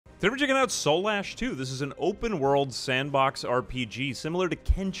Today we're checking out Soulash 2. This is an open-world sandbox RPG similar to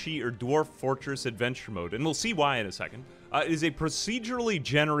Kenshi or Dwarf Fortress Adventure Mode, and we'll see why in a second. It is a procedurally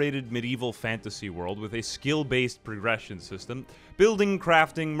generated medieval fantasy world with a skill-based progression system, building,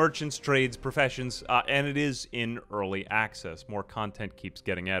 crafting, merchants, trades, professions, and it is in early access. More content keeps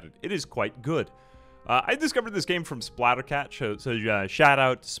getting added. It is quite good. I discovered this game from Splattercat, so shout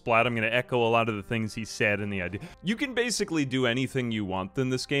out to Splat. I'm going to echo a lot of the things he said in the idea. You can basically do anything you want in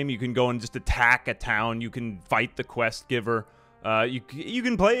this game. You can go and just attack a town. You can fight the quest giver. You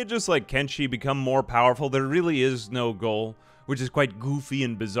can play it just like Kenshi, become more powerful. There really is no goal, which is quite goofy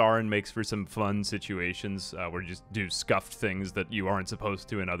and bizarre and makes for some fun situations where you just do scuffed things that you aren't supposed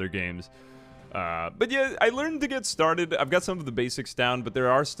to in other games. But yeah, I learned to get started. I've got some of the basics down, but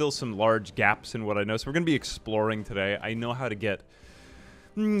there are still some large gaps in what I know, so we're going to be exploring today. I know how to get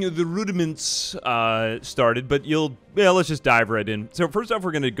the rudiments started, but let's just dive right in. So first off,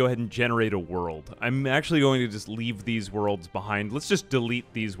 we're going to go ahead and generate a world. I'm actually going to just leave these worlds behind. Let's just delete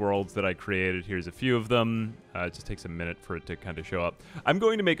these worlds that I created. Here's a few of them. It just takes a minute for it to kind of show up. I'm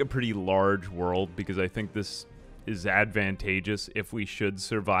going to make a pretty large world because I think this is advantageous if we should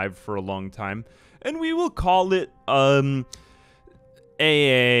survive for a long time, and we will call it AA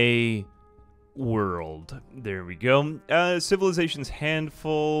world. There we go. Civilization's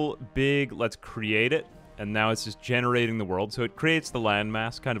handful, big. Let's create it, and now it's just generating the world. So it creates the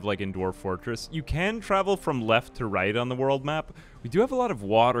landmass, kind of like in Dwarf Fortress. You can travel from left to right on the world map. We do have a lot of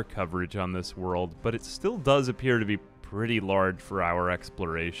water coverage on this world, but it still does appear to be pretty large for our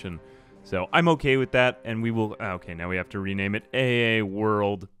exploration. So I'm okay with that, and we will... Okay, now we have to rename it AA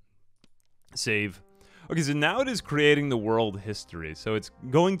World. Save. Okay, so now it is creating the world history. So it's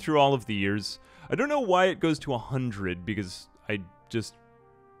going through all of the years. I don't know why it goes to 100, because I just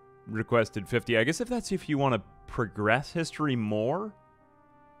requested 50. I guess if you want to progress history more,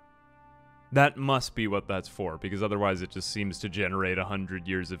 that must be what that's for, because otherwise it just seems to generate 100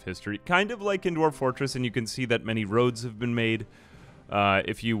 years of history. Kind of like in Dwarf Fortress, and you can see that many roads have been made.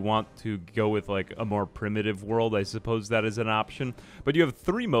 If you want to go with like a more primitive world, I suppose that is an option. But you have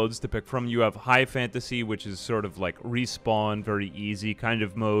 3 modes to pick from. You have high fantasy, which is sort of like respawn, very easy kind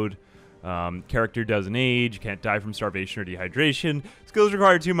of mode. Character doesn't age, can't die from starvation or dehydration. Skills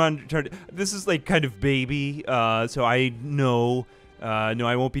require 2 months. This is like kind of baby, so I know. No,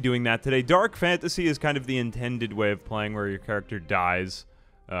 I won't be doing that today. Dark fantasy is kind of the intended way of playing where your character dies.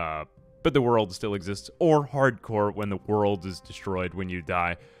 But the world still exists, or hardcore when the world is destroyed when you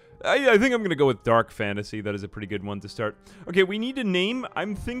die. I think I'm going to go with dark fantasy. That is a pretty good one to start. Okay, we need a name.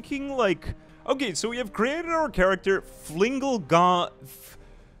 I'm thinking like... Okay, so we have created our character, Flingelgondel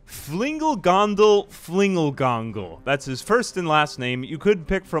Flingelgongle. That's his first and last name. You could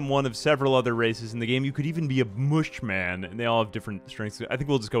pick from one of several other races in the game. You could even be a mushman, and they all have different strengths. I think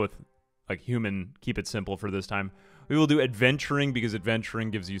we'll just go with like human, keep it simple for this time. We will do adventuring because adventuring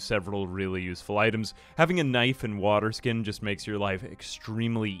gives you several really useful items. Having a knife and water skin just makes your life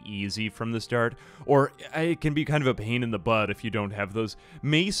extremely easy from the start, or it can be kind of a pain in the butt if you don't have those.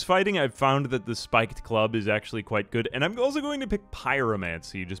 Mace fighting, I've found that the spiked club is actually quite good, and I'm also going to pick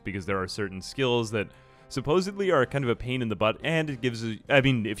pyromancy just because there are certain skills that supposedly are kind of a pain in the butt, and it gives, I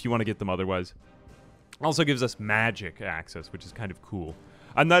mean, if you want to get them otherwise. Also gives us magic access, which is kind of cool.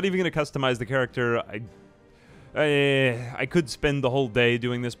 I'm not even going to customize the character. I could spend the whole day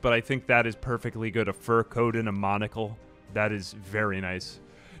doing this, but I think that is perfectly good. A fur coat and a monocle. That is very nice.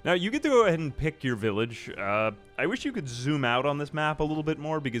 Now, you get to go ahead and pick your village. I wish you could zoom out on this map a little bit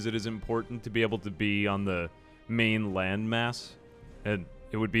more, because it is important to be able to be on the main landmass. And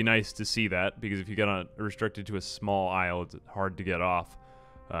it would be nice to see that, because if you get restricted to a small isle, it's hard to get off.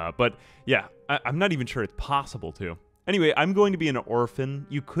 But yeah, I'm not even sure it's possible to. Anyway, I'm going to be an orphan.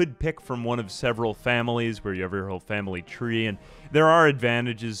 You could pick from one of several families where you have your whole family tree, and there are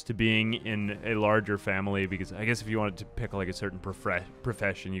advantages to being in a larger family, because I guess if you wanted to pick like a certain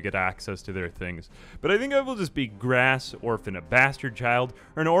profession, you get access to their things. But I think I will just be grass orphan, a bastard child,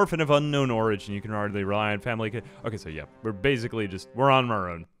 or an orphan of unknown origin. You can hardly rely on family. Okay, so yeah, we're on our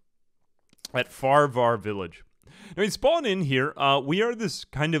own at Farvar Village. Now we spawn in here. We are this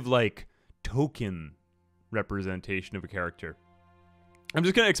kind of like token representation of a character. I'm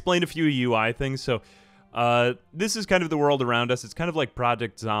just going to explain a few UI things. So this is kind of the world around us. It's kind of like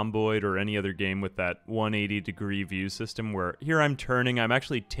Project Zomboid or any other game with that 180-degree view system, where here I'm turning. I'm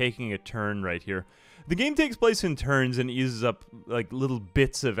actually taking a turn right here. The game takes place in turns and uses up like little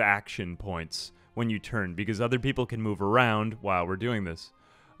bits of action points when you turn, because other people can move around while we're doing this.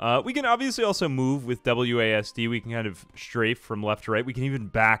 We can obviously also move with WASD. We can kind of strafe from left to right. We can even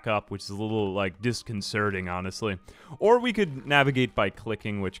back up, which is a little, like, disconcerting, honestly. Or we could navigate by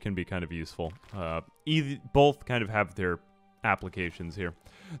clicking, which can be kind of useful. Both kind of have their applications here.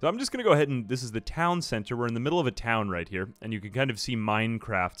 So I'm just going to go ahead and... This is the town center. We're in the middle of a town right here. And you can kind of see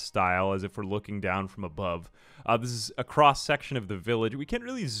Minecraft style as if we're looking down from above. This is a cross-section of the village. We can't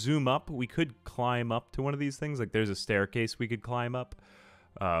really zoom up. We could climb up to one of these things. Like, there's a staircase we could climb up.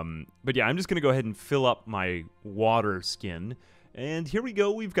 But yeah, I'm just going to go ahead and fill up my water skin. And here we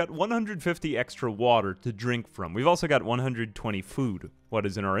go. We've got 150 extra water to drink from. We've also got 120 food. What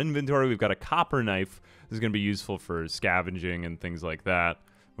is in our inventory? We've got a copper knife. This is going to be useful for scavenging and things like that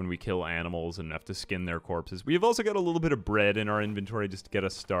when we kill animals and have to skin their corpses. We've also got a little bit of bread in our inventory just to get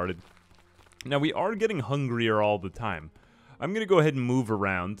us started. Now, we are getting hungrier all the time. I'm going to go ahead and move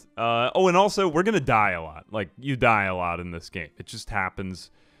around. Oh, and also, we're going to die a lot. Like, you die a lot in this game. It just happens.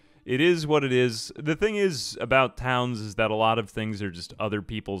 It is what it is. The thing is about towns is that a lot of things are just other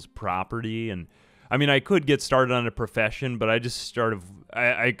people's property. And, I mean, I could get started on a profession, but I just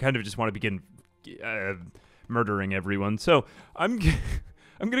I kind of just want to begin murdering everyone. So, I'm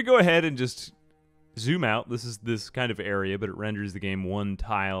going to go ahead and just zoom out. This is this kind of area, but it renders the game one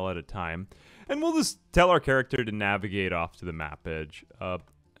tile at a time. And we'll just tell our character to navigate off to the map edge.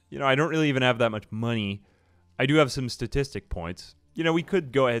 You know, I don't really even have that much money. I do have some statistic points. You know, we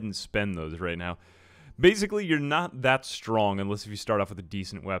could go ahead and spend those right now. Basically, you're not that strong unless if you start off with a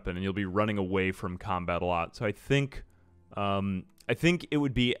decent weapon, and you'll be running away from combat a lot. So I think it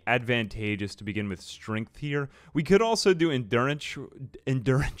would be advantageous to begin with strength here. We could also do endurance,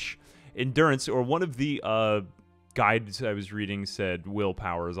 or one of the guides I was reading said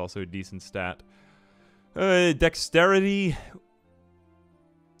willpower is also a decent stat. Dexterity.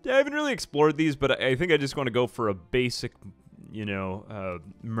 Yeah, I haven't really explored these, but I think I just want to go for a basic, you know,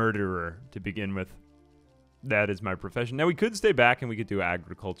 murderer to begin with. That is my profession. Now, we could stay back and we could do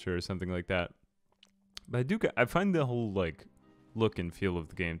agriculture or something like that. But I find the whole, like, look and feel of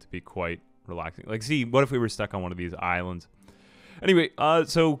the game to be quite relaxing. Like, see, what if we were stuck on one of these islands? Anyway,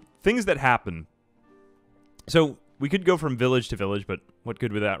 so things that happen. So we could go from village to village, but what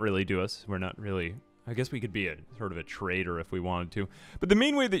good would that really do us? We're not really... I guess we could be a sort of a trader if we wanted to. But the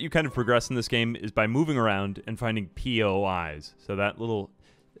main way that you kind of progress in this game is by moving around and finding POIs. So that little,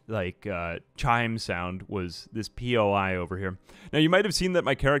 like, chime sound was this POI over here. Now, you might have seen that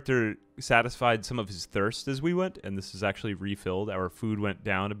my character satisfied some of his thirst as we went, and this is actually refilled. Our food went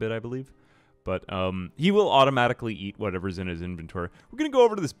down a bit, I believe. But he will automatically eat whatever's in his inventory. We're going to go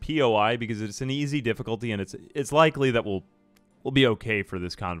over to this POI because it's an easy difficulty, and it's likely that we'll be okay for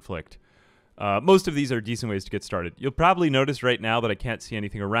this conflict. Most of these are decent ways to get started. You'll probably notice right now that I can't see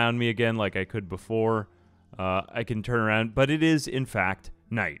anything around me again like I could before. I can turn around, but it is, in fact,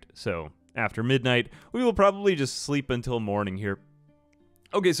 night. So after midnight, we will probably just sleep until morning here.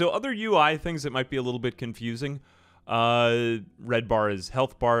 Okay, so other UI things that might be a little bit confusing. Red bar is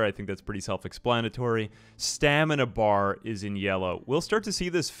health bar. I think that's pretty self-explanatory. Stamina bar is in yellow. We'll start to see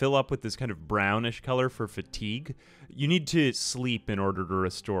this fill up with this kind of brownish color for fatigue. You need to sleep in order to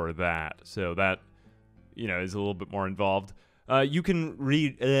restore that. So that, you know, is a little bit more involved. You can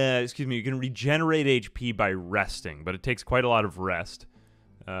you can regenerate HP by resting, but it takes quite a lot of rest.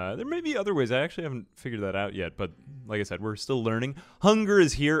 There may be other ways. I actually haven't figured that out yet, but like I said, we're still learning. Hunger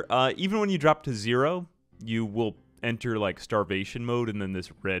is here. Even when you drop to 0, you will enter like starvation mode, and then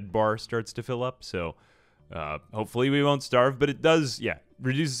this red bar starts to fill up. So hopefully we won't starve, but it does, yeah,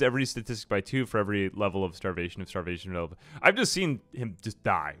 reduces every statistic by 2 for every level of starvation level. I've just seen him just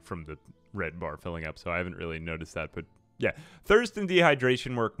die from the red bar filling up, so I haven't really noticed that. But yeah, thirst and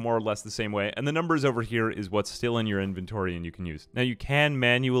dehydration work more or less the same way, and the numbers over here is what's still in your inventory and you can use. Now, you can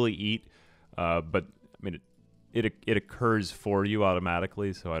manually eat, but I mean, it occurs for you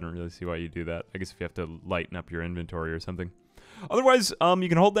automatically, so I don't really see why you do that. I guess if you have to lighten up your inventory or something. Otherwise, you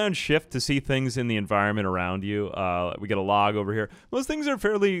can hold down shift to see things in the environment around you. We get a log over here. Most things are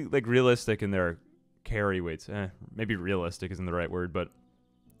fairly like realistic in their carry weights. Maybe realistic isn't the right word, but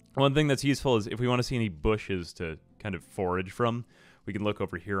one thing that's useful is if we want to see any bushes to kind of forage from, we can look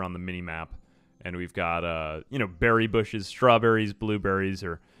over here on the mini map, and we've got you know, berry bushes, strawberries, blueberries,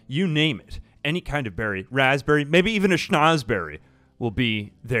 or you name it. Any kind of berry, raspberry, maybe even a schnozberry will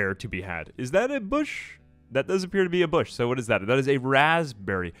be there to be had. Is that a bush? That does appear to be a bush. So what is that? That is a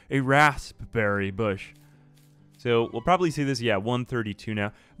raspberry bush. So we'll probably see this, yeah, 132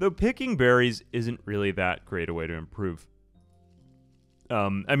 now. Though picking berries isn't really that great a way to improve.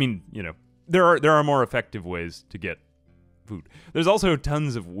 I mean, you know, there are more effective ways to get food. There's also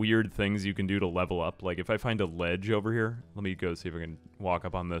tons of weird things you can do to level up. Like if I find a ledge over here, let me go see if I can walk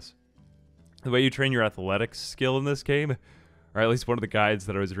up on this. The way you train your athletics skill in this game, or at least one of the guides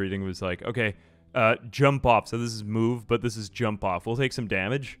that I was reading was like, okay, jump off. So this is move, but this is jump off. We'll take some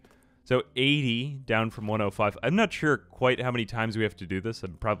damage. So 80 down from 105. I'm not sure quite how many times we have to do this.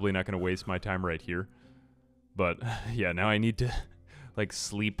 I'm probably not going to waste my time right here. But yeah, now I need to like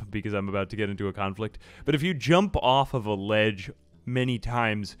sleep because I'm about to get into a conflict. But if you jump off of a ledge many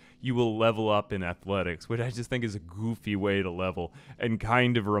times, you will level up in athletics, which I just think is a goofy way to level and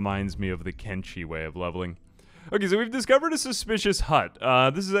kind of reminds me of the Kenshi way of leveling. Okay, so we've discovered a suspicious hut.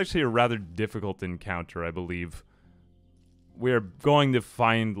 This is actually a rather difficult encounter, I believe. We're going to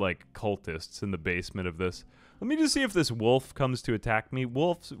find, like, cultists in the basement of this. Let me just see if this wolf comes to attack me.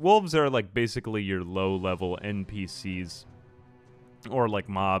 Wolves are, like, basically your low-level NPCs. Or, like,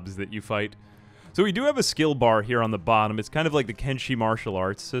 mobs that you fight. So we do have a skill bar here on the bottom. It's kind of like the Kenshi martial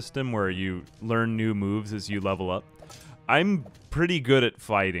arts system where you learn new moves as you level up. I'm pretty good at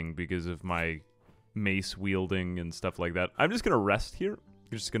fighting because of my mace wielding and stuff like that. I'm just going to rest here.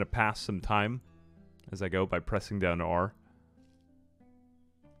 I'm just going to pass some time as I go by pressing down R.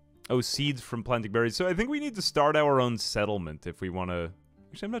 Oh, seeds from planting berries. So I think we need to start our own settlement if we want to...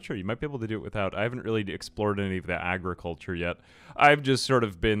 Actually, I'm not sure. You might be able to do it without. I haven't really explored any of the agriculture yet. I've just sort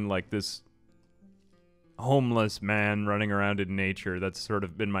of been like this homeless man running around in nature. That's sort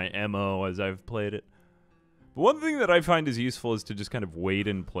of been my MO as I've played it. But one thing that I find is useful is to just kind of wait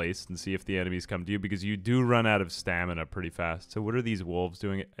in place and see if the enemies come to you, because you do run out of stamina pretty fast. So what are these wolves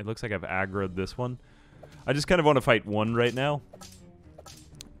doing? It looks like I've aggroed this one. I just kind of want to fight one right now.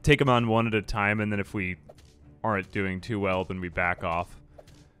 Take them on one at a time, and then if we aren't doing too well, then we back off.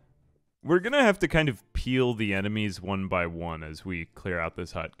 We're going to have to kind of peel the enemies one by one as we clear out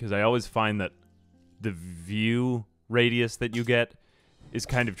this hut, because I always find that the view radius that you get is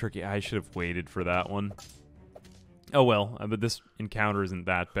kind of tricky. I should have waited for that one. Oh well, but this encounter isn't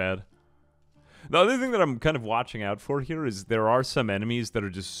that bad. The other thing that I'm kind of watching out for here is there are some enemies that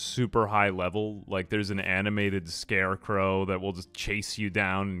are just super high level. Like there's an animated scarecrow that will just chase you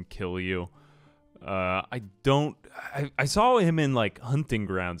down and kill you. I saw him in like hunting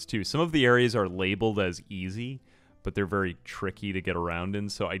grounds too. Some of the areas are labeled as easy, but they're very tricky to get around in.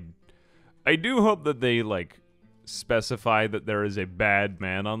 So I do hope that they like specify that there is a bad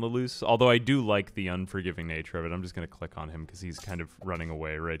man on the loose. Although I do like the unforgiving nature of it. I'm just going to click on him because he's kind of running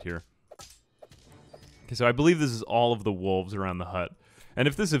away right here. Okay, so I believe this is all of the wolves around the hut. And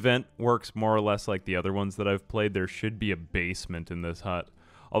if this event works more or less like the other ones that I've played, there should be a basement in this hut.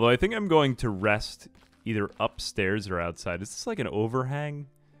 Although I think I'm going to rest either upstairs or outside. Is this like an overhang?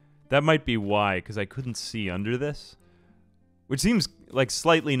 That might be why, because I couldn't see under this. Which seems like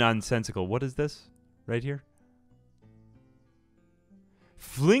slightly nonsensical. What is this right here?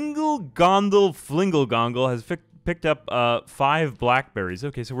 Flingle has picked up 5 blackberries.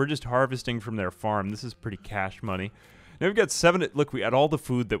 Okay, so we're just harvesting from their farm. This is pretty cash money. Now we've got 7. Look, we had all the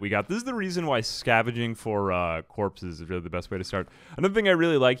food that we got. This is the reason why scavenging for corpses is really the best way to start. Another thing I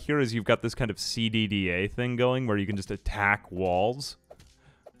really like here is you've got this kind of CDDA thing going where you can just attack walls.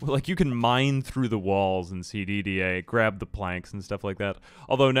 Like, you can mine through the walls in CDDA, grab the planks and stuff like that.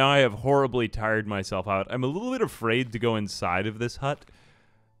 Although now I have horribly tired myself out. I'm a little bit afraid to go inside of this hut.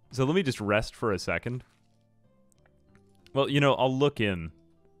 So let me just rest for a second. Well, you know, I'll look in.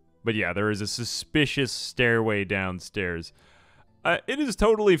 But yeah, there is a suspicious stairway downstairs. It is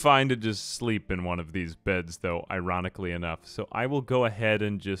totally fine to just sleep in one of these beds, though, ironically enough. So I will go ahead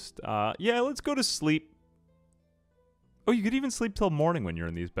and just, yeah, let's go to sleep. Oh, you could even sleep till morning when you're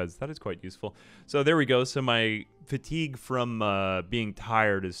in these beds. That is quite useful. So there we go. So my fatigue from being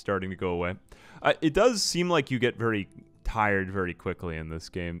tired is starting to go away. It does seem like you get very tired very quickly in this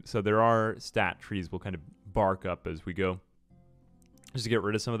game. So there are stat trees we'll kind of bark up as we go. Just to get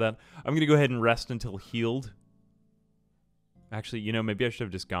rid of some of that. I'm going to go ahead and rest until healed. Actually, you know, maybe I should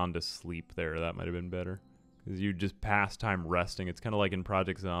have just gone to sleep there. That might have been better. Because you just pass time resting. It's kind of like in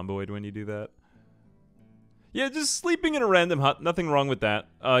Project Zomboid when you do that. Yeah, just sleeping in a random hut. Nothing wrong with that.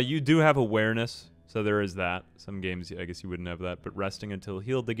 You do have awareness, so there is that. Some games, I guess you wouldn't have that. But resting until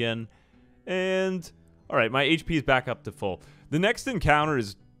healed again. And, alright, my HP is back up to full. The next encounter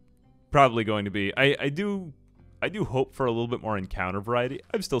is probably going to be... I do hope for a little bit more encounter variety.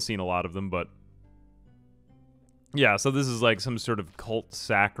 I've still seen a lot of them, but... Yeah, so this is like some sort of cult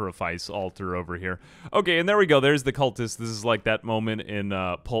sacrifice altar over here. Okay, and there we go. There's the cultist. This is like that moment in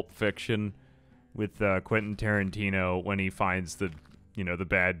Pulp Fiction with Quentin Tarantino when he finds the, you know, the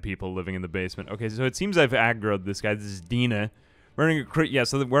bad people living in the basement. Okay, so it seems I've aggroed this guy. This is Dina. Wearing a... Yeah,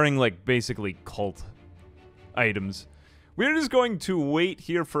 so they're wearing, like, basically cult items. We're just going to wait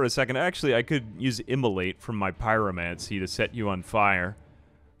here for a second. Actually, I could use Immolate from my Pyromancy to set you on fire.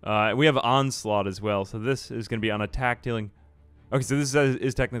 We have Onslaught as well, so this is going to be on attack dealing. Okay, so this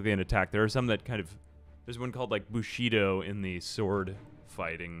is technically an attack. There are some that kind of... There's one called, like, Bushido in the sword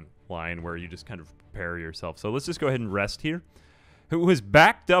fighting line where you just kind of prepare yourself. So let's just go ahead and rest here. Who has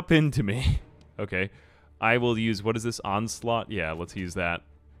backed up into me? Okay. I will use... What is this? Onslaught? Yeah, let's use that.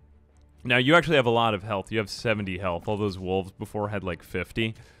 Now, you actually have a lot of health. You have 70 health. All those wolves before had, like,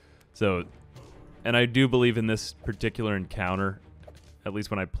 50. So... And I do believe in this particular encounter... At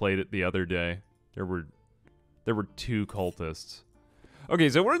least when I played it the other day, there were 2 cultists. Okay,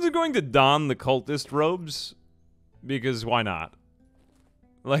 so we're just going to don the cultist robes, because why not?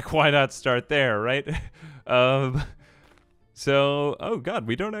 Like, why not start there, right? So, oh god,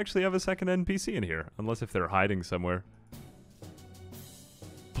 we don't actually have a second NPC in here, unless if they're hiding somewhere.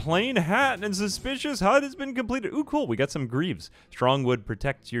 Plain hat and suspicious HUD has been completed. Ooh, cool, we got some greaves. Strong wood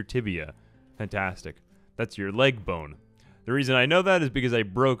protects your tibia. Fantastic. That's your leg bone. The reason I know that is because I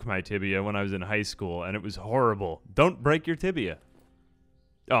broke my tibia when I was in high school, and it was horrible. Don't break your tibia.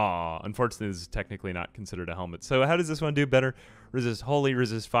 Aw, unfortunately, this is technically not considered a helmet. So how does this one do better? Resist holy,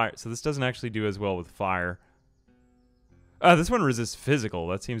 resist fire. So this doesn't actually do as well with fire. This one resists physical.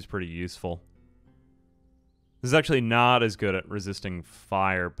 That seems pretty useful. This is actually not as good at resisting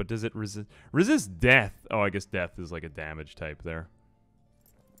fire, but does it resist death? Oh, I guess death is like a damage type there.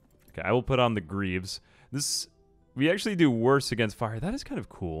 Okay, I will put on the greaves. We actually do worse against fire. That is kind of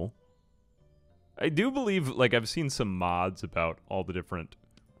cool. I do believe, like, I've seen some mods about all the different...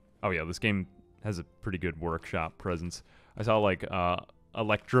 Oh, yeah, this game has a pretty good workshop presence. I saw, like,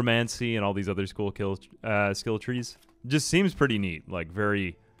 electromancy and all these other skill trees. Just seems pretty neat. Like,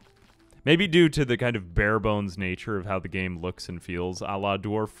 very... Maybe due to the kind of bare-bones nature of how the game looks and feels, a la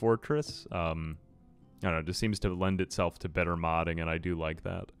Dwarf Fortress. I don't know, it just seems to lend itself to better modding, and I do like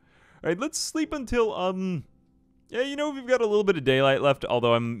that. All right, let's sleep until, yeah, you know, we've got a little bit of daylight left,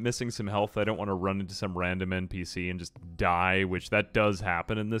 although I'm missing some health. I don't want to run into some random NPC and just die, which that does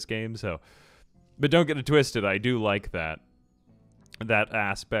happen in this game, so... But don't get it twisted, I do like that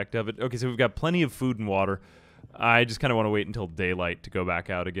aspect of it. Okay, so we've got plenty of food and water. I just kind of want to wait until daylight to go back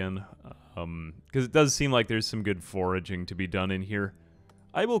out again, because it does seem like there's some good foraging to be done in here.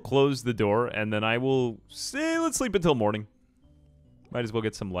 I will close the door, and then I will say, let's sleep until morning. Might as well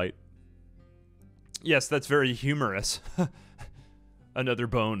get some light. Yes, that's very humorous. Another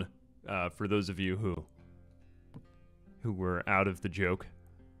bone, for those of you who were out of the joke.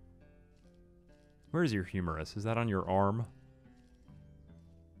 Where is your humerus? Is that on your arm?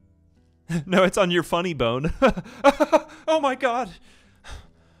 No, it's on your funny bone. Oh my god.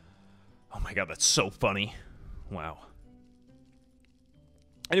 Oh my god, that's so funny. Wow.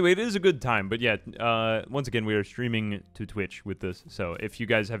 Anyway, it is a good time, but yeah, once again, we are streaming to Twitch with this, so if you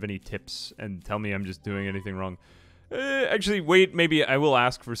guys have any tips and tell me I'm just doing anything wrong, actually, wait, maybe I will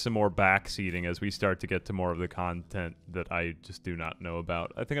ask for some more backseating as we start to get to more of the content that I just do not know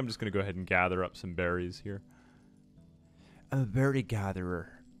about. I think I'm just going to go ahead and gather up some berries here. I'm a berry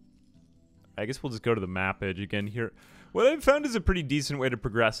gatherer. I guess we'll just go to the map edge again here. What I've found is a pretty decent way to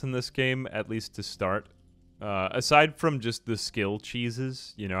progress in this game, at least to start. Aside from just the skill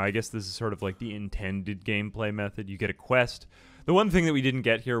cheeses, you know, I guess this is sort of like the intended gameplay method. You get a quest. The one thing that we didn't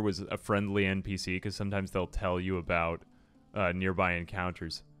get here was a friendly NPC, because sometimes they'll tell you about nearby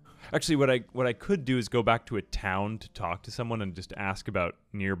encounters. Actually, what I could do is go back to a town to talk to someone and just ask about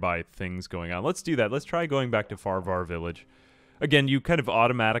nearby things going on. Let's do that. Let's try going back to Farvar Village. Again, you kind of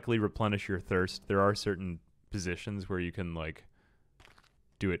automatically replenish your thirst. There are certain positions where you can, like,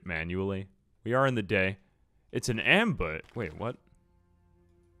 do it manually. We are in the day. It's an ambush. Wait, what?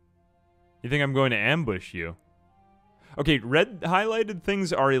 You think I'm going to ambush you? Okay, red highlighted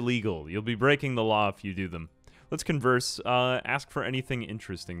things are illegal. You'll be breaking the law if you do them. Let's converse. Ask for anything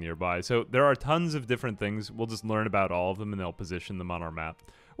interesting nearby. So there are tons of different things. We'll just learn about all of them and they'll position them on our map.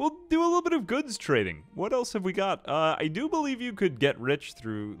 We'll do a little bit of goods trading. What else have we got? I do believe you could get rich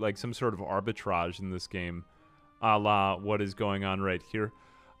through like some sort of arbitrage in this game, a la what is going on right here.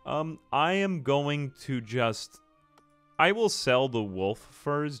 I am going to I will sell the wolf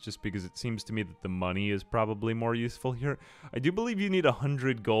furs just because it seems to me that the money is probably more useful here. I do believe you need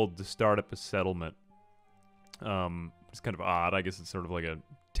 100 gold to start up a settlement. It's kind of odd. I guess it's sort of like a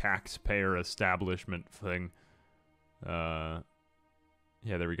taxpayer establishment thing.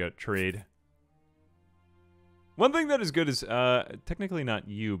 Yeah, there we go. Trade. One thing that is good is, technically not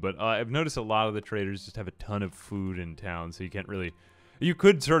you, but I've noticed a lot of the traders just have a ton of food in town, so you can't really... You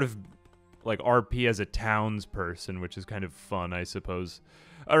could sort of, like, RP as a townsperson, which is kind of fun, I suppose.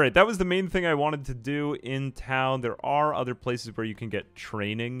 All right, that was the main thing I wanted to do in town. There are other places where you can get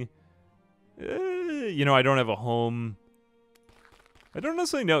training. You know, I don't have a home. I don't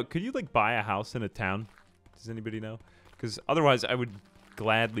necessarily know. Could you, like, buy a house in a town? Does anybody know? Because otherwise, I would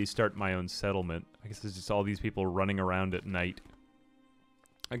gladly start my own settlement. I guess there's just all these people running around at night.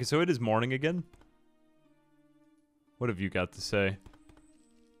 Okay, so it is morning again. What have you got to say?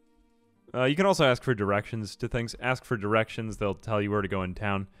 You can also ask for directions to things. Ask for directions. They'll tell you where to go in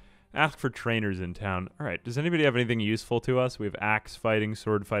town. Ask for trainers in town. All right, does anybody have anything useful to us? We have axe fighting,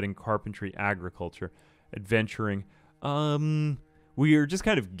 sword fighting, carpentry, agriculture, adventuring. We are just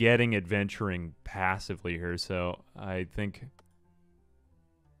kind of getting adventuring passively here, so I think...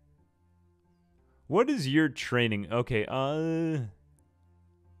 What is your training? Okay, Oh,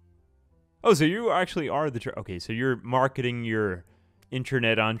 so you actually are the... Okay, so you're marketing your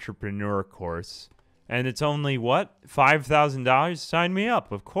internet entrepreneur course. And it's only, what? $5,000? Sign me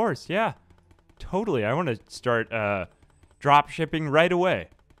up, of course, yeah. Totally, I want to start drop shipping right away.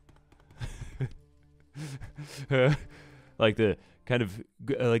 Like the... kind of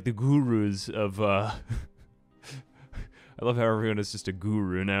like the gurus of I love how everyone is just a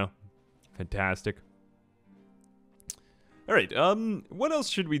guru now. Fantastic. All right, what else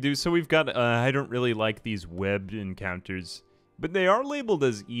should we do? So we've got I don't really like these webbed encounters, but they are labeled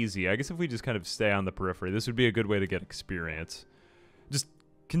as easy. I guess if we just kind of stay on the periphery, this would be a good way to get experience. Just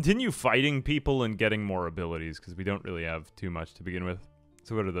continue fighting people and getting more abilities, because we don't really have too much to begin with.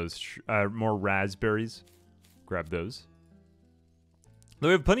 So what are those? More raspberries. Grab those. Though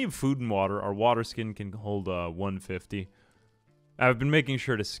we have plenty of food and water. Our water skin can hold 150. I've been making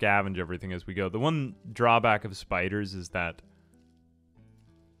sure to scavenge everything as we go. The one drawback of spiders is that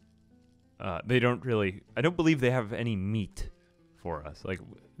they don't really... I don't believe they have any meat for us. Like,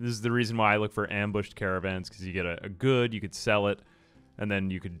 this is the reason why I look for ambushed caravans, because you get a good, you could sell it, and then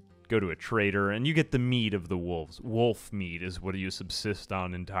you could go to a trader, and you get the meat of the wolves. Wolf meat is what you subsist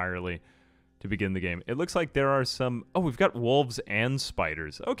on entirely to begin the game. It looks like there are some... Oh, we've got wolves and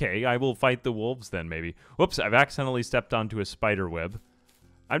spiders. Okay, I will fight the wolves then, maybe. Whoops, I've accidentally stepped onto a spider web.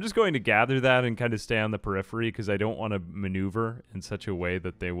 I'm just going to gather that and kind of stay on the periphery, because I don't want to maneuver in such a way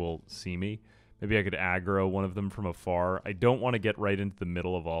that they will see me. Maybe I could aggro one of them from afar. I don't want to get right into the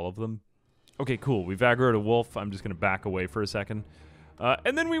middle of all of them. Okay, cool. We've aggroed a wolf. I'm just going to back away for a second.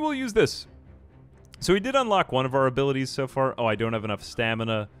 And then we will use this. So we did unlock one of our abilities so far. Oh, I don't have enough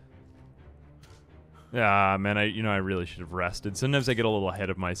stamina. Ah, man, I really should have rested. Sometimes I get a little ahead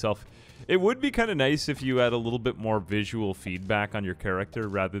of myself. It would be kind of nice if you had a little bit more visual feedback on your character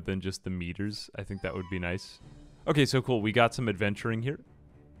rather than just the meters. I think that would be nice. Okay, so cool. We got some adventuring here.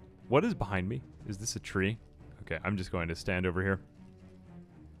 What is behind me? Is this a tree? Okay, I'm just going to stand over here.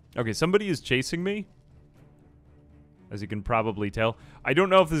 Okay, somebody is chasing me, as you can probably tell. I don't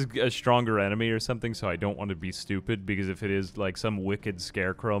know if this is a stronger enemy or something, so I don't want to be stupid, because if it is like some wicked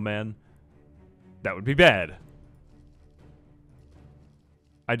scarecrow man, that would be bad.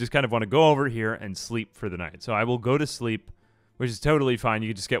 I just kind of want to go over here and sleep for the night. So I will go to sleep, which is totally fine. You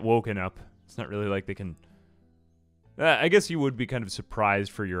can just get woken up. It's not really like they can... I guess you would be kind of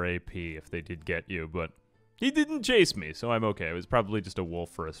surprised for your AP if they did get you, but he didn't chase me, so I'm okay. It was probably just a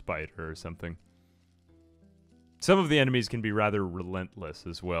wolf or a spider or something. Some of the enemies can be rather relentless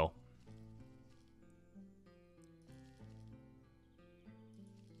as well.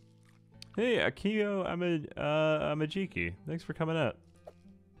 Hey, Akio Amajiki. Thanks for coming out.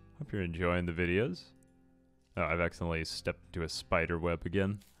 Hope you're enjoying the videos. Oh, I've accidentally stepped into a spider web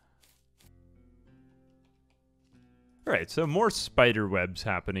again. Alright, so more spider webs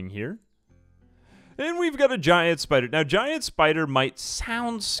happening here. And we've got a giant spider. Now, giant spider might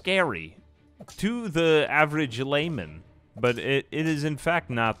sound scary to the average layman, but it is in fact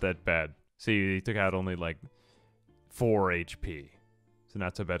not that bad. See, he took out only like 4 HP. So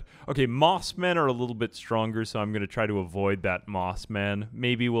not so bad. Okay, Mossmen are a little bit stronger, so I'm going to try to avoid that Mossman.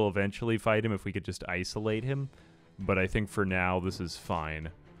 Maybe we'll eventually fight him if we could just isolate him. But I think for now, this is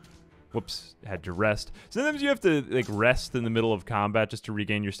fine. Whoops, had to rest. Sometimes you have to like rest in the middle of combat just to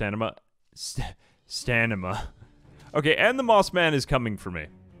regain your stamina. Stamina. Okay, and the Mossman is coming for me.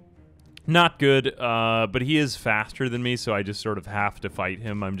 Not good, but he is faster than me, so I just sort of have to fight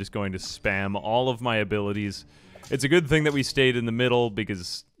him. I'm just going to spam all of my abilities. It's a good thing that we stayed in the middle,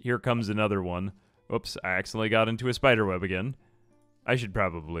 because here comes another one. Oops, I accidentally got into a spider web again. I should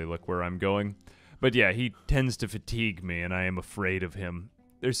probably look where I'm going. But yeah, he tends to fatigue me, and I am afraid of him.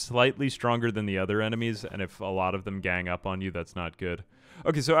 They're slightly stronger than the other enemies, and if a lot of them gang up on you, that's not good.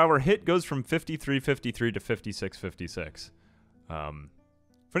 Okay, so our hit goes from 53-53 to 56-56.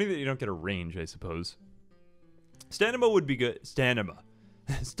 Funny that you don't get a range, I suppose. Stamina would be good. Stamina.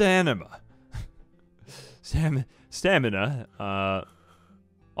 Stamina. Stamina.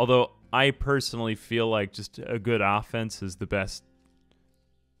 Although I personally feel like just a good offense is the best.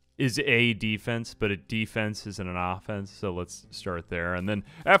 Is a defense, but a defense isn't an offense. So let's start there. And then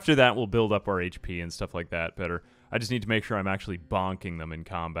after that, we'll build up our HP and stuff like that better. I just need to make sure I'm actually bonking them in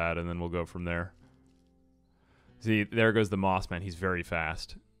combat, and then we'll go from there. See, there goes the Mossman. He's very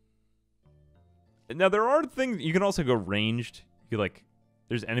fast. Now, there are things... You can also go ranged. You like...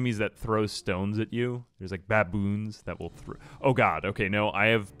 There's enemies that throw stones at you. There's like baboons that will throw... Oh, God. Okay, no. I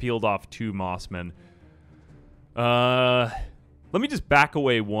have peeled off 2 Mossmen. Let me just back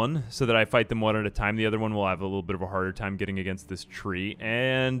away one so that I fight them one at a time. The other one will have a little bit of a harder time getting against this tree.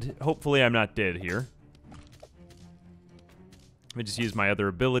 And hopefully I'm not dead here. Let me just use my other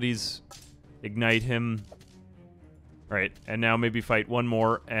abilities. Ignite him. All right, and now maybe fight one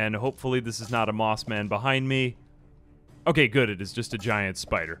more. And hopefully this is not a Mossman behind me. Okay, good. It is just a giant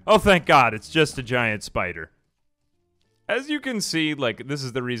spider. Oh, thank God. It's just a giant spider. As you can see, like, this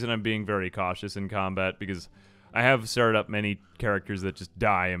is the reason I'm being very cautious in combat, because I have started up many characters that just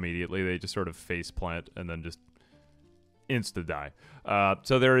die immediately. They just sort of faceplant and then just insta-die.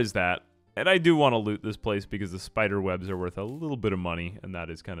 So there is that. And I do want to loot this place because the spider webs are worth a little bit of money, and that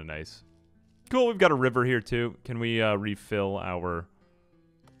is kind of nice. Cool, we've got a river here too. Can we refill our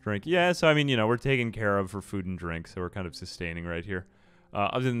drink? Yeah, so I mean, you know, we're taken care of for food and drink, so we're kind of sustaining right here.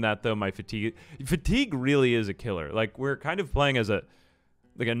 Other than that, though, my fatigue really is a killer. Like, we're kind of playing as a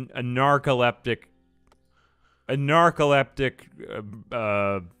narcoleptic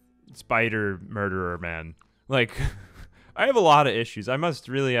spider murderer, man. Like, I have a lot of issues. I must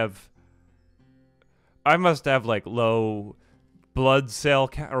have like low blood cell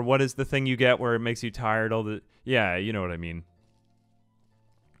count, or what is the thing you get where it makes you tired? Yeah, you know what I mean.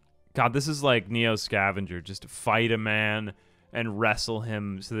 God, this is like Neo Scavenger, just to fight a man and wrestle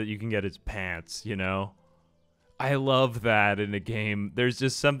him so that you can get his pants, you know? I love that in a game. There's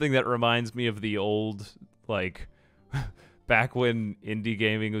just something that reminds me of the old, like, back when indie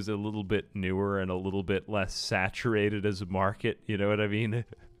gaming was a little bit newer and a little bit less saturated as a market, you know what I mean?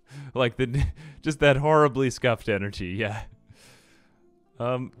 Like, just that horribly scuffed energy, yeah.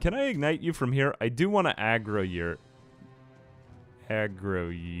 Can I ignite you from here? I do want to aggro you.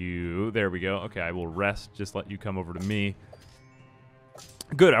 There we go. Okay, I will rest. Just let you come over to me.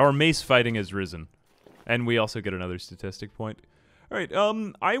 Good, our mace fighting has risen. And we also get another statistic point. All right,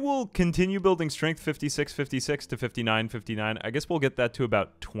 I will continue building strength 56, 56 to 59, 59. I guess we'll get that to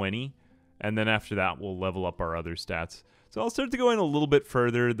about 20. And then after that, we'll level up our other stats. So I'll start to go in a little bit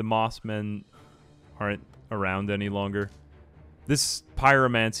further. The Mossmen aren't around any longer. This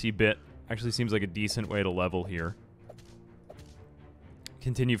pyromancy bit actually seems like a decent way to level here.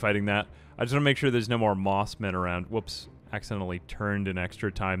 Continue fighting that. I just want to make sure there's no more Mossmen around. Whoops, accidentally turned an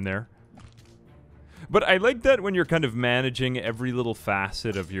extra time there. But I like that when you're kind of managing every little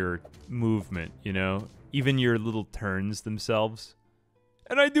facet of your movement, you know? Even your little turns themselves.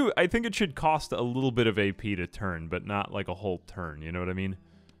 And I think it should cost a little bit of AP to turn, but not like a whole turn, you know what I mean?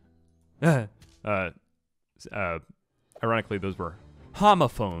 Ironically, those were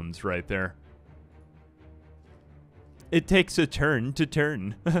homophones right there. It takes a turn to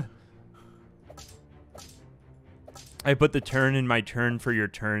turn. I put the turn in my turn for your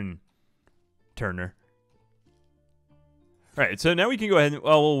turn, Turner. All right, so now we can go ahead and...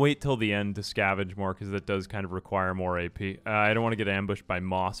 Well, we'll wait till the end to scavenge more, because that does kind of require more AP. I don't want to get ambushed by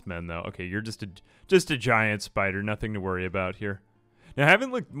Mossmen, though. Okay, you're just a giant spider. Nothing to worry about here. Now, I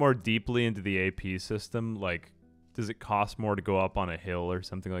haven't looked more deeply into the AP system. Like, does it cost more to go up on a hill or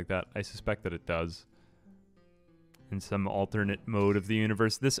something like that? I suspect that it does. In some alternate mode of the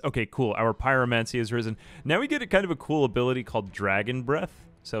universe. Okay, cool. Our pyromancy has risen. Now we get a kind of a cool ability called Dragon Breath.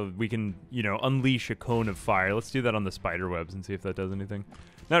 So we can, you know, unleash a cone of fire. Let's do that on the spider webs and see if that does anything.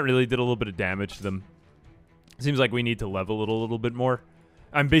 Not really. Did a little bit of damage to them. Seems like we need to level it a little bit more.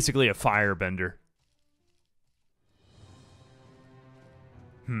 I'm basically a firebender.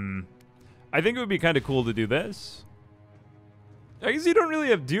 I think it would be kind of cool to do this. I guess you don't really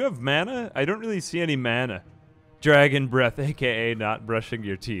have... Do you have mana? I don't really see any mana. Dragon Breath, a.k.a. not brushing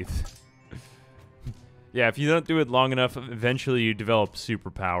your teeth. Yeah, if you don't do it long enough, eventually you develop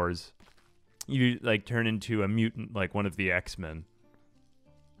superpowers. You, like, turn into a mutant like one of the X-Men.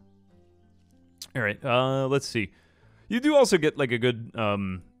 All right, let's see. You do also get, like, a good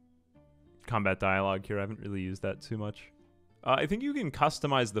combat dialogue here. I haven't really used that too much. I think you can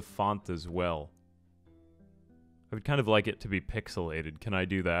customize the font as well. I would kind of like it to be pixelated. Can I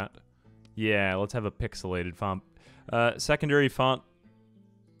do that? Yeah, let's have a pixelated font. Secondary font,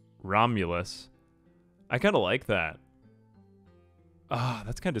 Romulus. I kind of like that. Ah,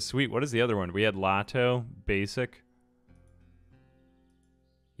 that's kind of sweet. What is the other one? We had Lato, Basic.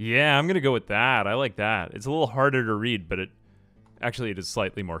 Yeah, I'm going to go with that. I like that. It's a little harder to read, but it is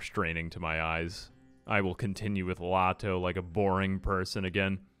slightly more straining to my eyes. I will continue with Lato like a boring person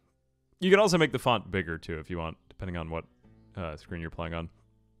again. You can also make the font bigger, too, if you want, depending on what screen you're playing on.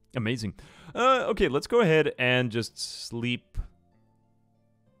 Amazing. Okay, let's go ahead and just sleep.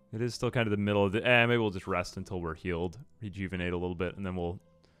 It is still kind of the middle of the... maybe we'll just rest until we're healed. Rejuvenate a little bit, and then we'll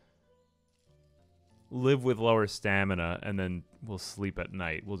live with lower stamina, and then we'll sleep at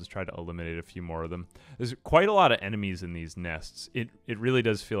night. We'll just try to eliminate a few more of them. There's quite a lot of enemies in these nests. It really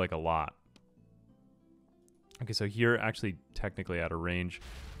does feel like a lot. Okay, so here, actually technically out of range.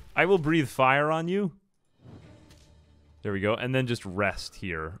 I will breathe fire on you. There we go. And then just rest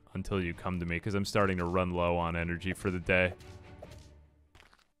here until you come to me, because I'm starting to run low on energy for the day.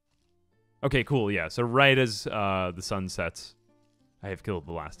 Okay, cool, yeah. So right as the sun sets, I have killed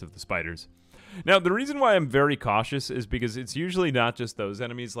the last of the spiders. Now, the reason why I'm very cautious is because it's usually not just those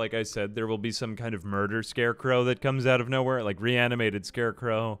enemies. Like I said, there will be some kind of murder scarecrow that comes out of nowhere, like reanimated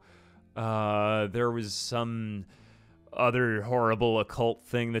scarecrow. There was some other horrible occult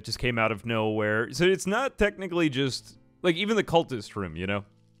thing that just came out of nowhere. So it's not technically just, like, even the cultist room, you know?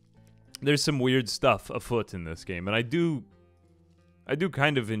 There's some weird stuff afoot in this game, and I do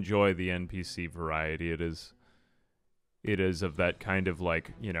kind of enjoy the NPC variety. It is of that kind of,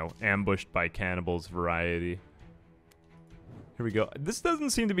 like, you know, ambushed by cannibals variety. Here we go. This doesn't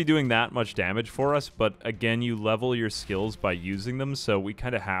seem to be doing that much damage for us, but again, you level your skills by using them, so we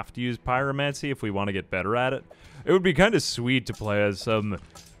kind of have to use pyromancy if we want to get better at it. It would be kind of sweet to play as some,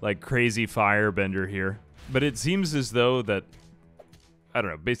 like, crazy firebender here, but it seems as though that, I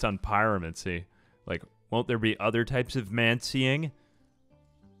don't know, based on pyromancy, like, won't there be other types of mancying?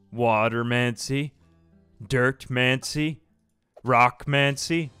 Watermancy, dirtmancy,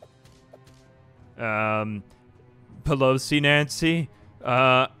 rockmancy, Pelosi Nancy.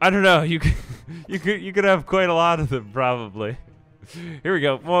 I don't know. You could have quite a lot of them probably. Here we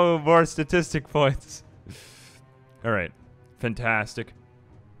go. Whoa, more statistic points. All right, fantastic.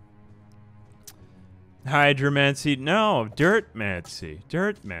 Hydromancy, no, dirtmancy,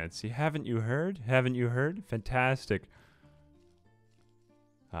 dirtmancy. Haven't you heard? Haven't you heard? Fantastic.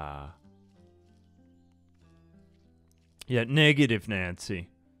 Yeah, negative Nancy.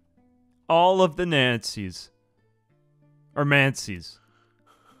 All of the Nancys. Or Mancy's.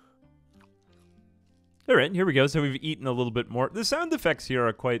 Alright, here we go. So we've eaten a little bit more. The sound effects here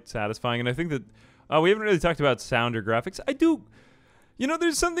are quite satisfying, and I think that we haven't really talked about sound or graphics. I do... You know,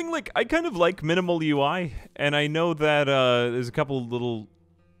 there's something like... I kind of like minimal UI, and I know that there's a couple little...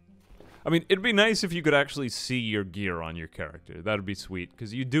 I mean, it'd be nice if you could actually see your gear on your character. That would be sweet,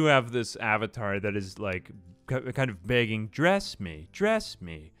 because you do have this avatar that is, like, kind of begging, dress me,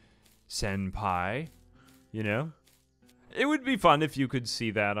 senpai, you know? It would be fun if you could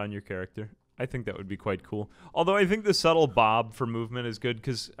see that on your character. I think that would be quite cool. Although I think the subtle bob for movement is good,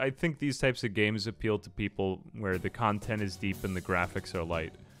 because I think these types of games appeal to people where the content is deep and the graphics are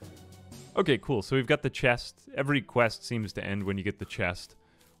light. Okay, cool. So we've got the chest. Every quest seems to end when you get the chest.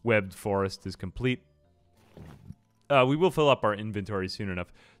 Webbed forest is complete. We will fill up our inventory soon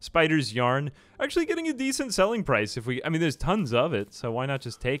enough. Spider's yarn. Actually getting a decent selling price if we... I mean, there's tons of it, so why not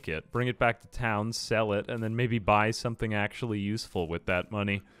just take it? Bring it back to town, sell it, and then maybe buy something actually useful with that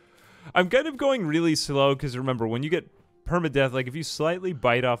money. I'm kind of going really slow, because remember, when you get permadeath, like if you slightly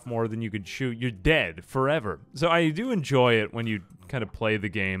bite off more than you could chew, you're dead forever. So I do enjoy it when you kind of play the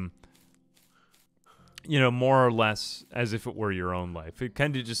game, you know, more or less as if it were your own life. It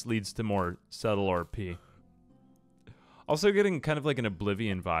kind of just leads to more subtle RP. Also getting kind of like an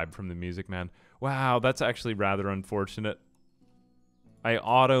Oblivion vibe from the music, man. Wow, that's actually rather unfortunate. I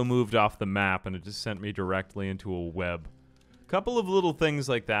auto-moved off the map, and it just sent me directly into a web. Couple of little things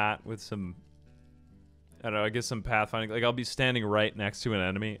like that with some, I don't know, I guess some pathfinding. Like, I'll be standing right next to an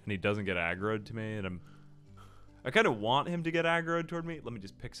enemy, and he doesn't get aggroed to me, and I kind of want him to get aggroed toward me. Let me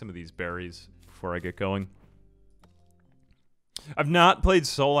just pick some of these berries before I get going. I've not played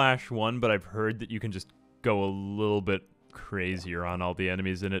Soulash 1, but I've heard that you can just go a little bit crazier on all the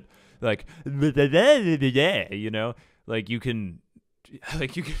enemies in it. Like, you know? Like, you can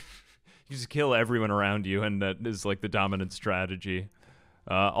you just kill everyone around you, and that is, like, the dominant strategy.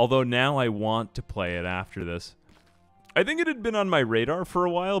 Although now I want to play it after this. I think it had been on my radar for a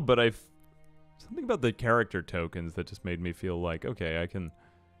while, but something about the character tokens that just made me feel like, okay, I can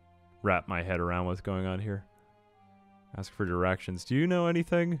wrap my head around what's going on here. Ask for directions. Do you know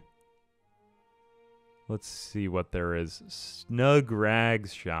anything? Let's see what there is. Snug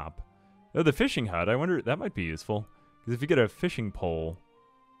Rags Shop. Oh, the fishing hut. I wonder, that might be useful. Because if you get a fishing pole,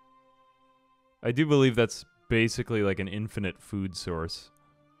 I do believe that's basically like an infinite food source.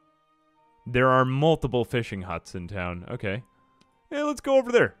 There are multiple fishing huts in town. Okay. Hey, let's go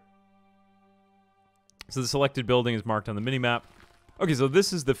over there. So the selected building is marked on the minimap. Okay, so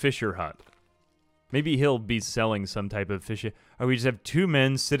this is the fisher hut. Maybe he'll be selling some type of fish. Oh, we just have 2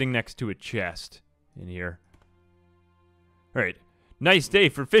 men sitting next to a chest in here. All right. Nice day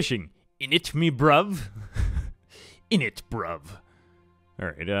for fishing. In it, me bruv. In it, bruv. All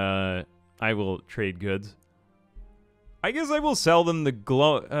right, I will trade goods. I guess I will sell them the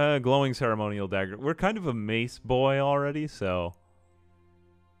glowing ceremonial dagger. We're kind of a mace boy already, so...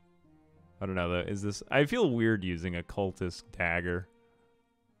 I don't know, though. Is this... I feel weird using a cultist dagger.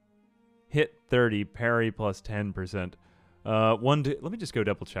 Hit 30, parry plus 10%. Let me just go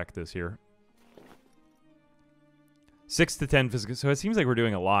double check this here. 6 to 10 physical. So it seems like we're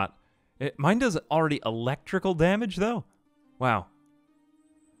doing a lot. Mine does already electrical damage, though. Wow.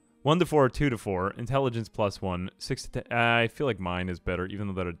 1 to 4, 2 to 4. Intelligence plus 1. 6 to 10. I feel like mine is better, even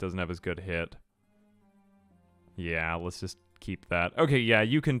though that it doesn't have as good hit. Yeah, let's just keep that. Okay, yeah,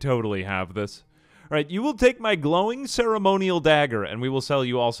 you can totally have this. All right, you will take my glowing ceremonial dagger, and we will sell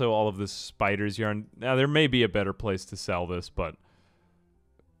you also all of this spider's yarn. Now, there may be a better place to sell this, but...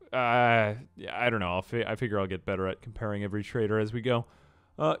 I don't know. I figure I'll get better at comparing every trader as we go.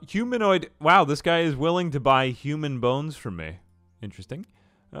 Humanoid. Wow, this guy is willing to buy human bones from me. Interesting.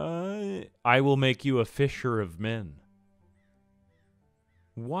 I will make you a fisher of men.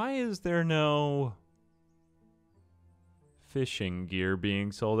 Why is there no fishing gear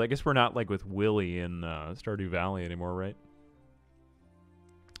being sold? I guess we're not like with Willy in Stardew Valley anymore, right?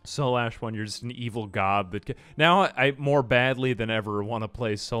 Soulash 1, you're just an evil god that... Now I more badly than ever want to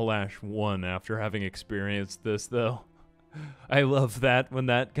play Soulash 1 after having experienced this, though. I love that when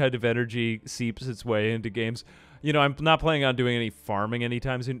that kind of energy seeps its way into games. You know, I'm not planning on doing any farming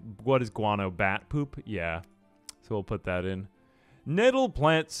anytime soon. What is guano? Bat poop? Yeah. So we'll put that in. Nettle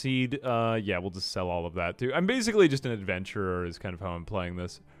plant seed. Yeah, we'll just sell all of that, too. I'm basically just an adventurer is kind of how I'm playing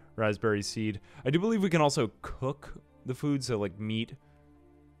this. Raspberry seed. I do believe we can also cook the food, so like meat.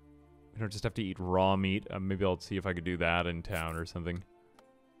 We don't just have to eat raw meat. Maybe I'll see if I could do that in town or something.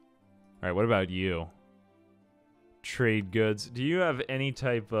 All right, what about you? Trade goods. Do you have any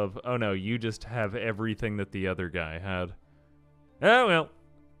type of... Oh, no, you just have everything that the other guy had. Oh,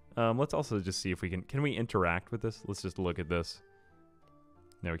 well. Let's also just see if we can... Can we interact with this? Let's just look at this.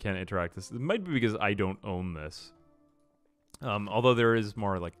 No, we can't interact with this. It might be because I don't own this. Although there is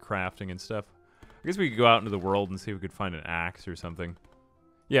more, like, crafting and stuff. I guess we could go out into the world and see if we could find an axe or something.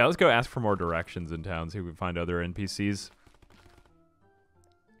 Yeah, let's go ask for more directions in town, see if we can find other NPCs.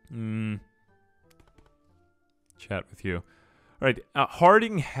 Chat with you. All right,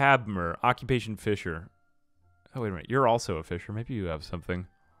 Harding Habmer, occupation fisher. Oh, wait a minute, you're also a fisher. Maybe you have something.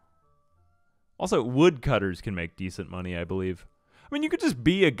 Also, woodcutters can make decent money, I believe. I mean, you could just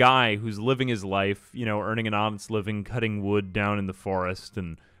be a guy who's living his life, you know, earning an honest living, cutting wood down in the forest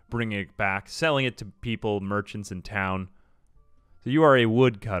and bringing it back, selling it to people, merchants in town. So you are a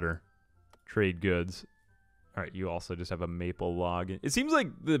woodcutter. Trade goods. All right, you also just have a maple log. It seems like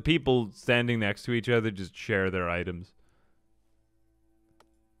the people standing next to each other just share their items.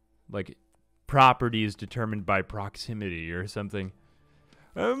 Like, property is determined by proximity or something.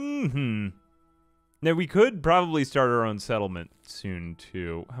 Now, we could probably start our own settlement soon,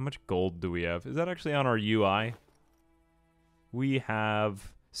 too. How much gold do we have? Is that actually on our UI? We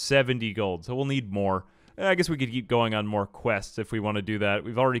have 70 gold, so we'll need more. I guess we could keep going on more quests if we want to do that.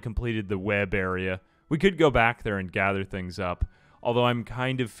 We've already completed the web area. We could go back there and gather things up. Although I'm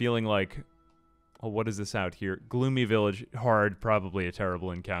kind of feeling like... Oh, what is this out here? Gloomy Village. Hard. Probably a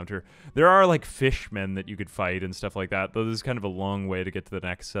terrible encounter. There are, like, fishmen that you could fight and stuff like that. Though this is kind of a long way to get to the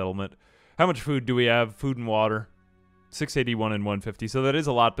next settlement. How much food do we have? Food and water. 681 and 150. So that is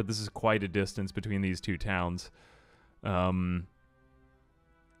a lot, but this is quite a distance between these two towns.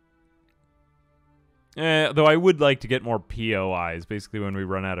 Though I would like to get more POIs. Basically, when we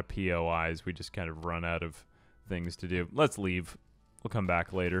run out of POIs, we just kind of run out of things to do. Let's leave. We'll come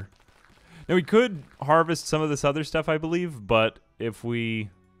back later. Now, we could harvest some of this other stuff, I believe, but if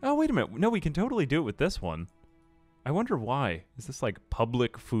we... Oh, wait a minute. No, we can totally do it with this one. I wonder why. Is this, like,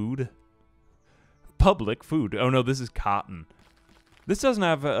 public food? Public food. Oh, no, this is cotton. This doesn't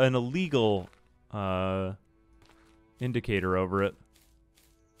have an illegal indicator over it.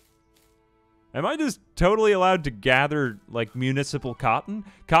 Am I just totally allowed to gather, like, municipal cotton?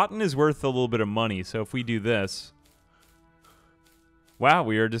 Cotton is worth a little bit of money, so if we do this... Wow,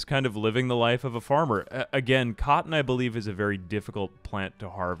 we are just kind of living the life of a farmer. Again, cotton, I believe, is a very difficult plant to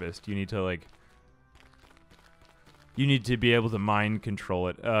harvest. You need to, like... You need to be able to mind control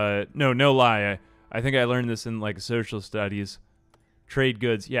it. No lie. I think I learned this in like social studies. Trade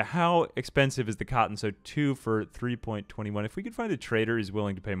goods. Yeah, how expensive is the cotton? So 2 for 3.21. If we could find a trader who's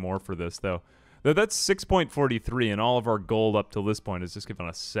willing to pay more for this, though. Though that's 6.43, and all of our gold up till this point is just given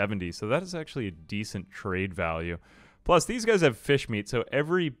us 70. So that is actually a decent trade value. Plus, these guys have fish meat, so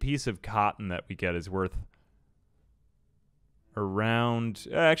every piece of cotton that we get is worth around,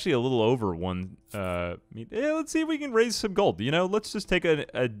 actually a little over 1 meat. Yeah, let's see if we can raise some gold. You know, let's just take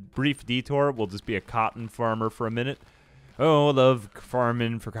a brief detour. We'll just be a cotton farmer for a minute. Oh, I love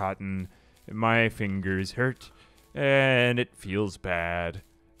farming for cotton. My fingers hurt, and it feels bad.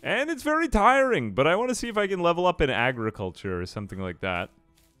 And it's very tiring, but I want to see if I can level up in agriculture or something like that.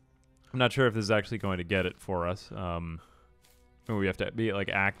 I'm not sure if this is actually going to get it for us. We have to be like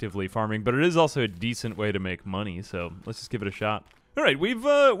actively farming, but it is also a decent way to make money, so let's just give it a shot. All right,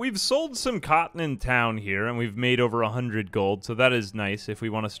 we've sold some cotton in town here, and we've made over 100 gold, so that is nice. If we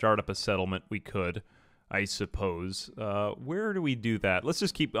want to start up a settlement, we could, I suppose. Where do we do that? Let's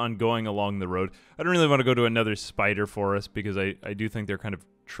just keep on going along the road. I don't really want to go to another spider forest because I do think they're kind of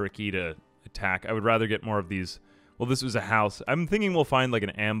tricky to attack. I would rather get more of these. Well, this was a house. I'm thinking we'll find like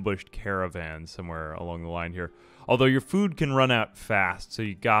an ambushed caravan somewhere along the line here. Although your food can run out fast, so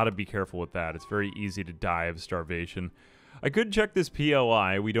you gotta be careful with that. It's very easy to die of starvation. I could check this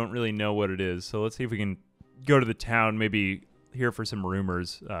POI. We don't really know what it is, so let's see if we can go to the town, maybe hear for some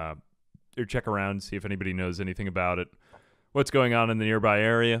rumors, or check around, see if anybody knows anything about it. What's going on in the nearby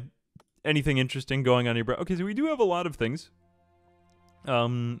area? Anything interesting going on nearby? Okay, so we do have a lot of things.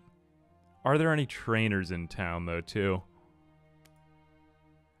 Are there any trainers in town, though, too?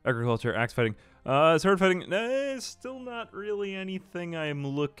 Agriculture, axe fighting. Sword fighting, still not really anything I'm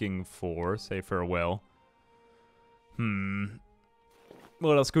looking for. Say farewell.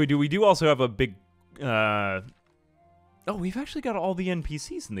 What else can we do? We do also have a big, oh, we've actually got all the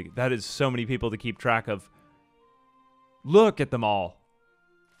NPCs in the... That is so many people to keep track of. Look at them all.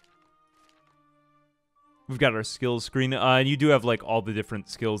 We've got our skills screen, and you do have, like, all the different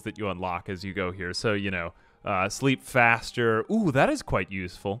skills that you unlock as you go here. So, you know, sleep faster. Ooh, that is quite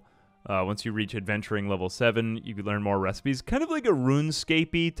useful. Once you reach adventuring level 7, you can learn more recipes. Kind of like a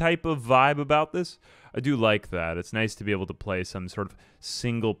RuneScape-y type of vibe about this. I do like that. It's nice to be able to play some sort of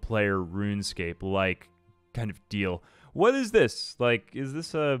single-player RuneScape-like kind of deal. What is this? Like, is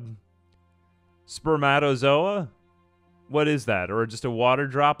this a spermatozoa? What is that? Or just a water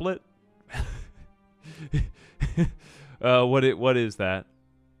droplet? What is that?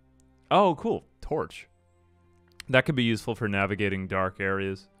 Oh, cool. Torch. That could be useful for navigating dark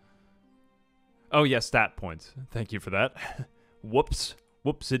areas. Oh, yeah, stat points. Thank you for that. Whoops.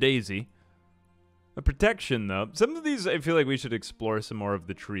 Whoops-a-daisy. A protection, though. Some of these, I feel like we should explore some more of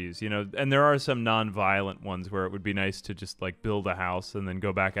the trees, you know, and there are some non-violent ones where it would be nice to just, like, build a house and then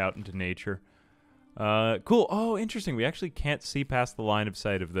go back out into nature. Cool. Oh, interesting. We actually can't see past the line of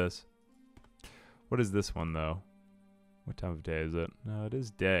sight of this. What is this one, though? What time of day is it? No, it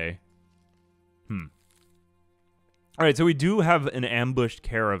is day. All right, so we do have an ambushed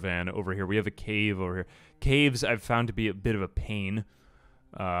caravan over here. We have a cave over here. Caves I've found to be a bit of a pain.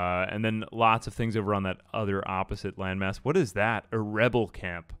 And then lots of things over on that other opposite landmass. What is that? A rebel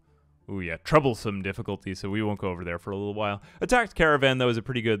camp. Ooh, yeah, troublesome difficulty, so we won't go over there for a little while. Attacked caravan, though, is a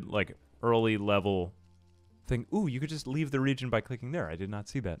pretty good, like, early level thing. Ooh, you could just leave the region by clicking there. I did not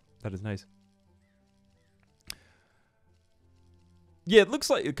see that. That is nice. Yeah,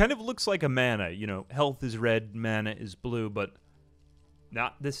 it kind of looks like a mana. You know, health is red, mana is blue, but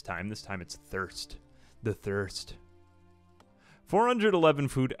not this time. This time it's thirst. The thirst. 411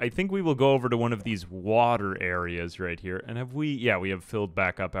 food. I think we will go over to one of these water areas right here. And have we... Yeah, we have filled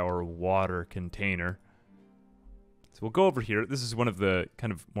back up our water container. So we'll go over here. This is one of the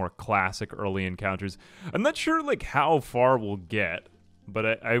kind of more classic early encounters. I'm not sure, like, how far we'll get.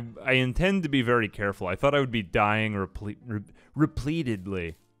 But I intend to be very careful. I thought I would be dying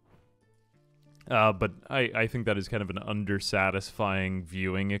repeatedly. But I think that is kind of an undersatisfying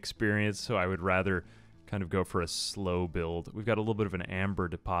viewing experience, so I would rather kind of go for a slow build. We've got a little bit of an amber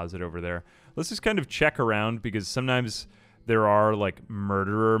deposit over there. Let's just kind of check around, because sometimes there are, like,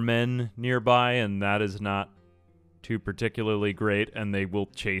 murderer men nearby, and that is not too particularly great, and they will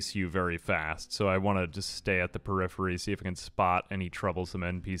chase you very fast. So I want to just stay at the periphery, see if I can spot any troublesome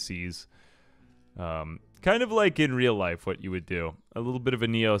NPCs. Kind of like in real life what you would do. A little bit of a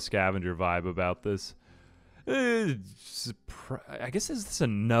Neo Scavenger vibe about this. I guess, is this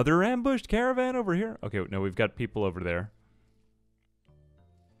another ambushed caravan over here? Okay, no, we've got people over there.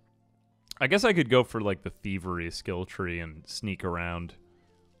 I guess I could go for, like, the thievery skill tree and sneak around.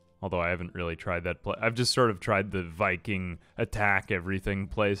 Although I haven't really tried that play. I've just sort of tried the Viking attack everything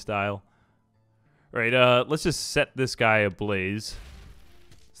play style. All right, let's just set this guy ablaze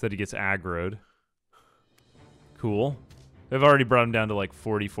so that he gets aggroed. Cool. I've already brought him down to like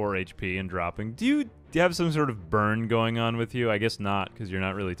 44 HP and dropping. Do you have some sort of burn going on with you? I guess not, because you're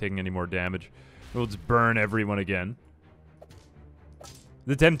not really taking any more damage. We'll just burn everyone again.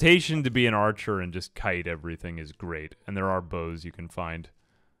 The temptation to be an archer and just kite everything is great, and there are bows you can find.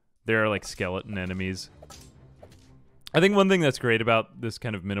 There are like skeleton enemies. I think one thing that's great about this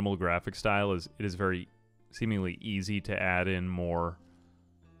kind of minimal graphic style is it is very seemingly easy to add in more,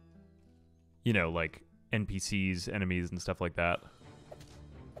 you know, like NPCs, enemies, and stuff like that.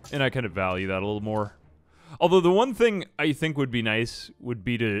 And I kind of value that a little more. Although the one thing I think would be nice would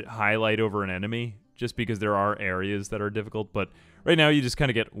be to highlight over an enemy, just because there are areas that are difficult. But right now you just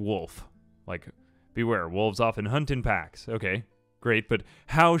kind of get wolf. Like, beware, wolves often hunt in packs. Okay, great, but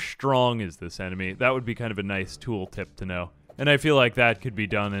how strong is this enemy? That would be kind of a nice tool tip to know. And I feel like that could be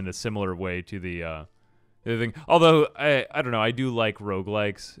done in a similar way to the other thing. Although, I don't know, I do like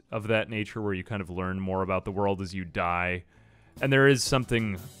roguelikes of that nature where you kind of learn more about the world as you die. And there is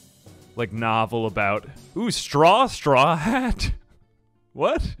something, like, novel about... Ooh, straw hat?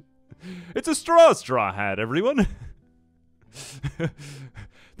 What? It's a straw hat, everyone.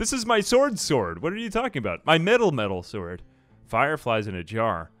 This is my sword. What are you talking about? My metal sword. Fireflies in a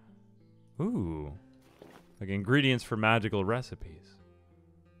jar. Ooh. Like ingredients for magical recipes.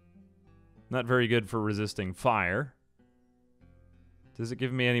 Not very good for resisting fire. Does it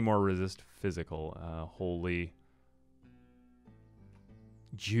give me any more resist physical? Holy.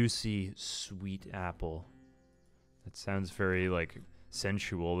 Juicy, sweet apple. That sounds very, like,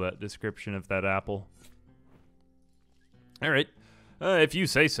 sensual, that description of that apple. Alright. If you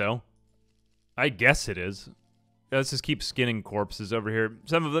say so. I guess it is. Let's just keep skinning corpses over here.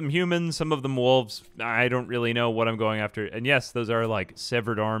 Some of them humans, some of them wolves. I don't really know what I'm going after. And yes, those are like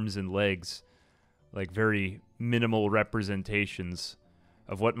severed arms and legs. Like very minimal representations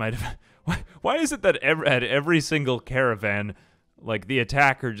of what might have... Why is it that at every single caravan, like the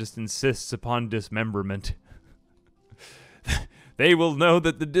attacker just insists upon dismemberment? They will know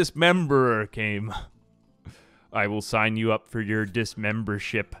that the dismemberer came. I will sign you up for your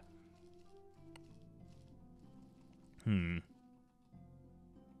dismembership.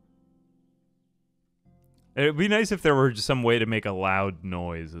 It'd be nice if there were just some way to make a loud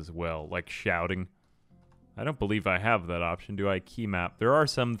noise as well, like shouting. I don't believe I have that option, do I? Key map. There are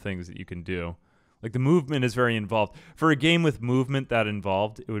some things that you can do. Like the movement is very involved. For a game with movement that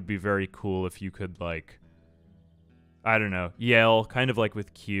involved, it would be very cool if you could, like, I don't know, yell, kind of like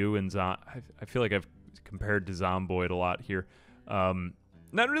with Q and I feel like I've compared to Zomboid a lot here.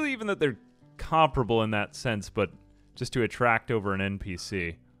 Not really even that they're comparable in that sense, but just to attract over an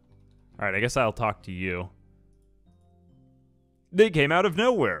NPC. Alright, I guess I'll talk to you. They came out of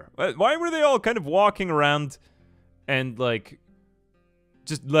nowhere. Why were they all kind of walking around and, like,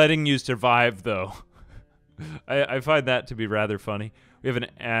 just letting you survive, though? I find that to be rather funny. We have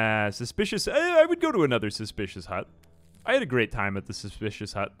an suspicious... I would go to another suspicious hut. I had a great time at the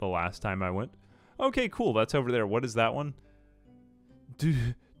suspicious hut the last time I went. Okay, cool. That's over there. What is that one?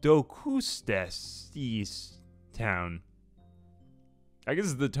 Dokustes town. I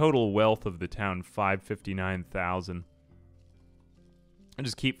guess the total wealth of the town, 559,000. I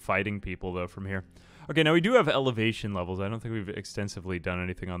just keep fighting people, though, from here. Okay, now we do have elevation levels. I don't think we've extensively done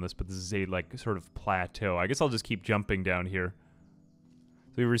anything on this, but this is a, like, sort of plateau. I guess I'll just keep jumping down here.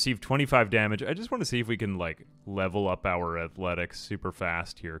 So we received 25 damage. I just want to see if we can, like, level up our athletics super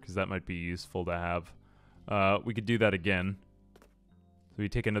fast here, because that might be useful to have. We could do that again. So we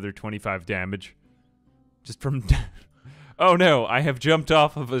take another 25 damage. Just from... Oh no, I have jumped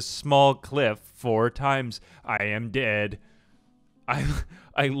off of a small cliff 4 times. I am dead.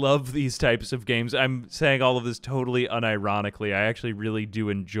 I love these types of games. I'm saying all of this totally unironically. I actually really do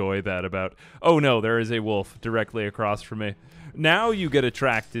enjoy that about... Oh no, there is a wolf directly across from me. Now you get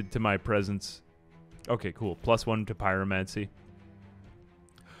attracted to my presence. Okay, cool. +1 to pyromancy.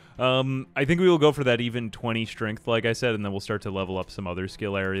 I think we will go for that even 20 strength, like I said, and then we'll start to level up some other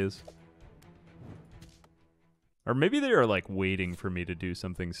skill areas. Or maybe they are, like, waiting for me to do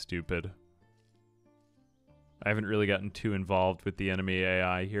something stupid. I haven't really gotten too involved with the enemy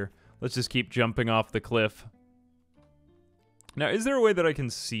AI here. Let's just keep jumping off the cliff. Now, is there a way that I can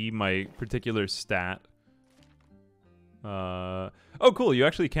see my particular stat? Oh, cool. You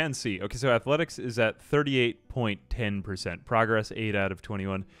actually can see. Okay, so athletics is at 38.10%. Progress, 8 out of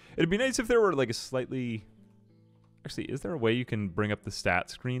 21. It'd be nice if there were, like, a slightly... Actually, is there a way you can bring up the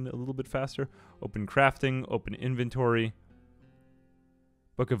stat screen a little bit faster? Open crafting, open inventory.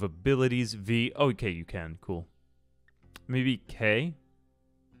 Book of Abilities, V. Oh, okay, you can. Cool. Maybe K?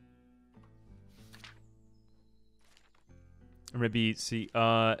 Or maybe C.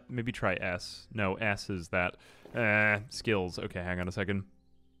 Maybe try S. No, S is that. Skills. Okay, hang on a second.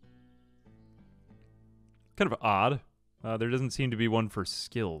 Kind of odd. There doesn't seem to be one for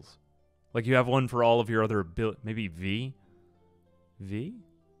skills. Like you have one for all of your other ability. Maybe V? V?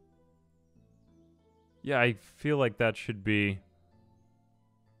 Yeah, I feel like that should be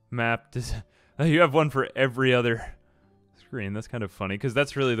mapped. You have one for every other screen. That's kind of funny because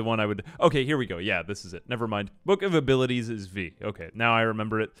that's really the one I would. Okay, here we go. Yeah, this is it. Never mind. Book of Abilities is V. Okay, now I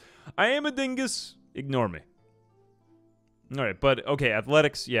remember it. I am a dingus. Ignore me. All right, but okay,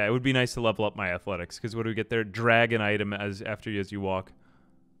 athletics. Yeah, it would be nice to level up my athletics because what do we get there? Drag an item as you walk.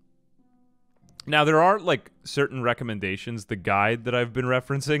 Now, there are, like, certain recommendations. The guide that I've been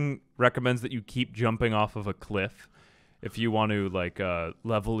referencing recommends that you keep jumping off of a cliff if you want to, like,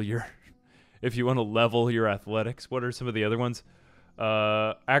 level your... If you want to level your athletics. What are some of the other ones?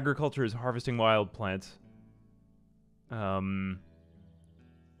 Agriculture is harvesting wild plants. Cutting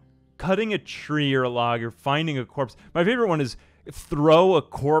a tree or a log or finding a corpse. My favorite one is throw a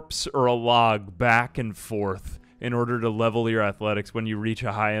corpse or a log back and forth in order to level your athletics when you reach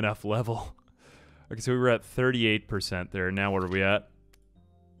a high enough level. Okay, so we were at 38% there. Now what are we at?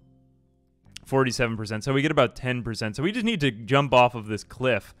 47%. So we get about 10%. So we just need to jump off of this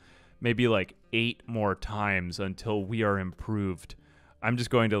cliff maybe like 8 more times until we are improved. I'm just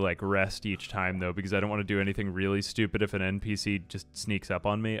going to like rest each time though because I don't want to do anything really stupid if an NPC just sneaks up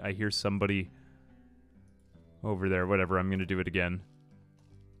on me. I hear somebody over there. Whatever, I'm going to do it again.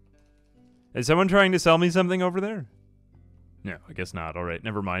 Is someone trying to sell me something over there? No, I guess not. All right,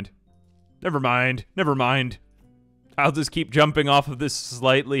 never mind. Never mind. Never mind. I'll just keep jumping off of this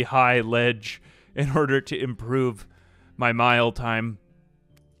slightly high ledge in order to improve my mile time.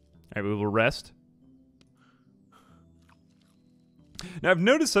 All right, we will rest. Now, I've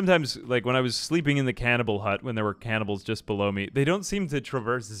noticed sometimes, like, when I was sleeping in the cannibal hut, when there were cannibals just below me, they don't seem to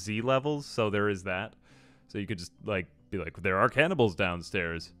traverse Z levels, so there is that. So you could just, like, be like, there are cannibals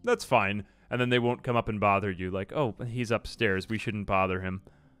downstairs. That's fine. And then they won't come up and bother you, like, oh, he's upstairs. We shouldn't bother him.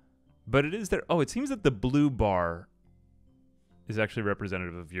 But it is there. Oh, it seems that the blue bar is actually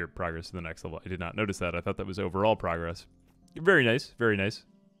representative of your progress to the next level. I did not notice that. I thought that was overall progress. Very nice. Very nice.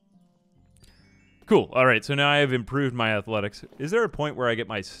 Cool. All right, so now I have improved my athletics. Is there a point where I get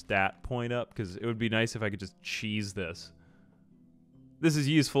my stat point up? Because it would be nice if I could just cheese this. This is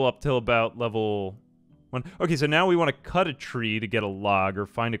useful up till about level 1. Okay, so now we want to cut a tree to get a log or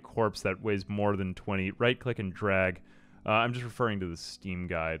find a corpse that weighs more than 20. Right-click and drag. I'm just referring to the Steam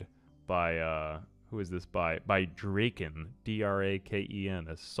guide by, who is this by? By Draken, D-R-A-K-E-N,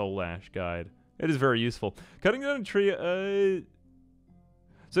 a Soulash guide. It is very useful. Cutting down a tree,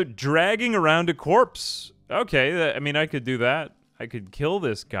 so dragging around a corpse. Okay, I mean, I could do that. I could kill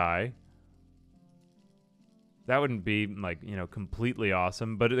this guy. That wouldn't be, like, you know, completely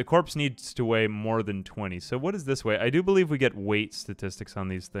awesome, but the corpse needs to weigh more than 20. So what is this weigh? I do believe we get weight statistics on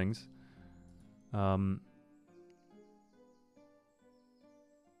these things.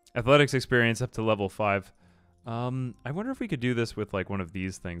 Athletics experience up to level 5. I wonder if we could do this with, like, one of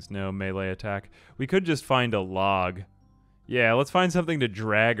these things. No, melee attack. We could just find a log. Yeah, let's find something to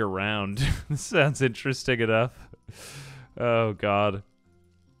drag around. This sounds interesting enough. Oh, God.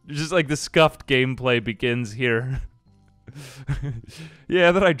 Just, like, the scuffed gameplay begins here.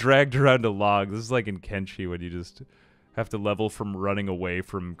 Yeah, that I dragged around a log. This is like in Kenshi when you just have to level from running away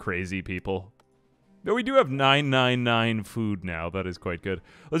from crazy people. But we do have 999 food now. That is quite good.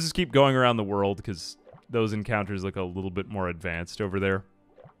 Let's just keep going around the world because those encounters look a little bit more advanced over there.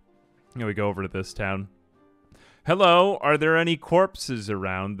 Here we go over to this town. Hello, are there any corpses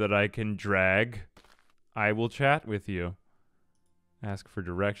around that I can drag? I will chat with you. Ask for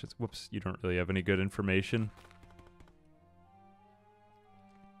directions. Whoops, you don't really have any good information.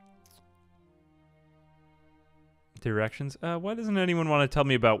 Directions? Why doesn't anyone want to tell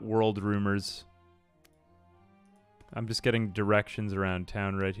me about world rumors? I'm just getting directions around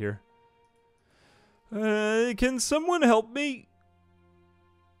town right here. Can someone help me?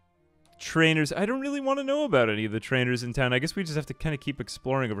 Trainers. I don't really want to know about any of the trainers in town. I guess we just have to kind of keep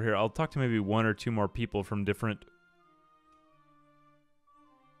exploring over here. I'll talk to maybe 1 or 2 more people from different...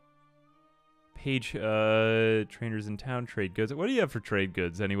 Page, trainers in town, trade goods. What do you have for trade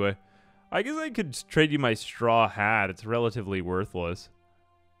goods, anyway? I guess I could trade you my straw hat. It's relatively worthless.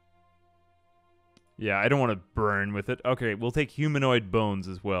 Yeah, I don't want to burn with it. Okay, we'll take humanoid bones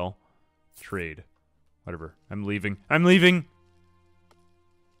as well. Trade. Whatever. I'm leaving. I'm leaving!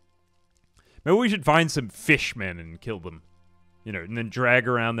 Maybe we should find some fishmen and kill them. You know, and then drag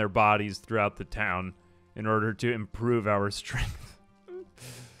around their bodies throughout the town in order to improve our strength.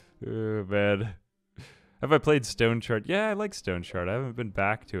 Oh, man. Have I played Stone Shard? Yeah, I like Stone Shard. I haven't been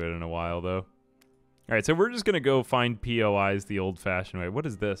back to it in a while, though. All right, so we're just going to go find POIs the old-fashioned way. What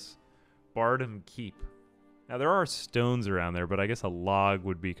is this? Bardham Keep. Now, there are stones around there, but I guess a log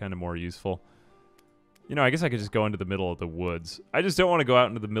would be kind of more useful. You know, I guess I could just go into the middle of the woods. I just don't want to go out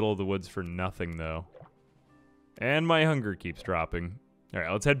into the middle of the woods for nothing, though. And my hunger keeps dropping. All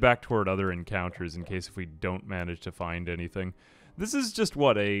right, let's head back toward other encounters in case if we don't manage to find anything. This is just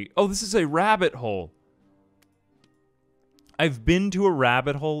what a... Oh, this is a rabbit hole. I've been to a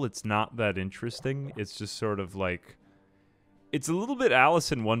rabbit hole. It's not that interesting. It's just sort of like... It's a little bit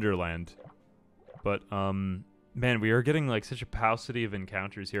Alice in Wonderland. But, man, we are getting, like, such a paucity of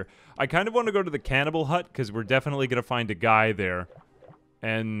encounters here. I kind of want to go to the cannibal hut, because we're definitely going to find a guy there.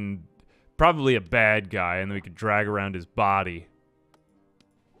 And probably a bad guy, and then we could drag around his body.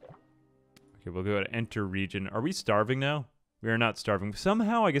 Okay, we'll go to enter region. Are we starving now? We are not starving.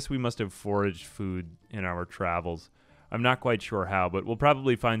 Somehow, I guess we must have foraged food in our travels. I'm not quite sure how, but we'll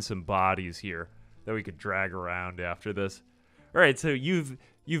probably find some bodies here that we could drag around after this. All right, so you've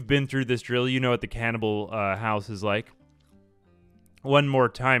been through this drill. You know what the cannibal house is like. One more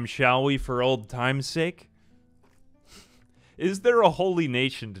time, shall we, for old time's sake? Is there a holy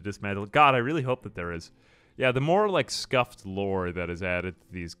nation to dismantle? God, I really hope that there is. Yeah, the more, like, scuffed lore that is added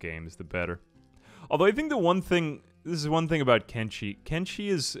to these games, the better. Although I think the one thing... This is one thing about Kenshi. Kenshi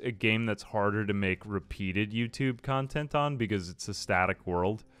is a game that's harder to make repeated YouTube content on because it's a static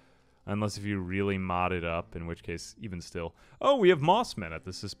world. Unless if you really mod it up, in which case, even still. Oh, we have Mossmen at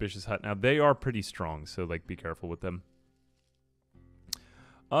the Suspicious Hut. Now, they are pretty strong, so, like, be careful with them.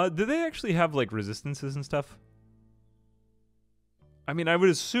 Do they actually have, like, resistances and stuff? I mean, I would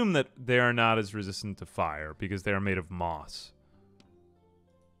assume that they are not as resistant to fire, because they are made of moss.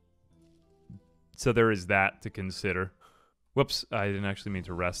 So there is that to consider. Whoops, I didn't actually mean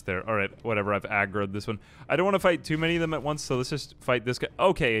to rest there. All right, whatever, I've aggroed this one. I don't want to fight too many of them at once, so let's just fight this guy.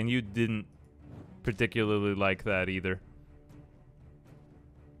 Okay, and you didn't particularly like that either.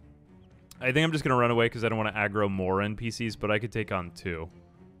 I think I'm just going to run away because I don't want to aggro more NPCs, but I could take on 2.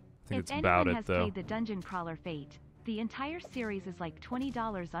 I think it's about it, though. If anyone has played the Dungeon Crawler Fate, the entire series is like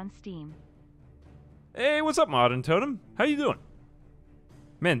 $20 on Steam. Hey, what's up, Modern Totem? How you doing?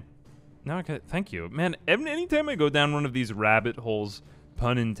 Man... No, okay, thank you. Man, anytime I go down one of these rabbit holes,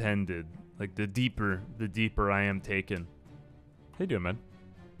 pun intended, like the deeper I am taken. How you doing, man?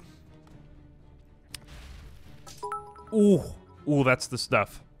 Ooh, that's the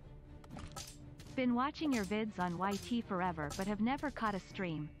stuff. Been watching your vids on YT forever, but have never caught a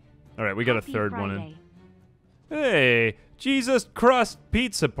stream. All right, we got a third one in. Hey, Jesus Crust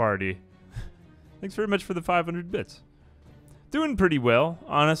Pizza Party. Thanks very much for the 500 bits. Doing pretty well,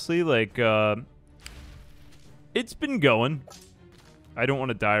 honestly. Like, it's been going. I don't want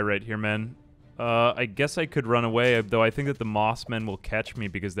to die right here, man. I guess I could run away, though I think that the Mossmen will catch me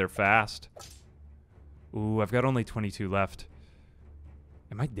because they're fast. Ooh, I've got only 22 left.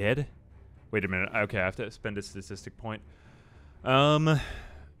 Am I dead? Wait a minute. Okay, I have to spend a statistic point. I'm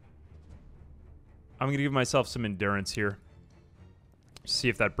going to give myself some endurance here. See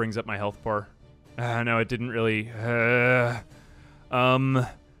if that brings up my health bar. No, it didn't really...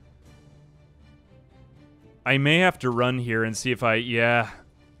 I may have to run here and see if I... Yeah,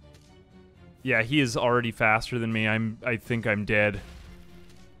 he is already faster than me. I think I'm dead.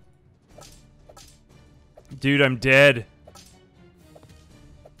 Dude, I'm dead.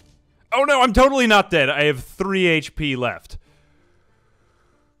 Oh no, I'm totally not dead. I have 3 HP left.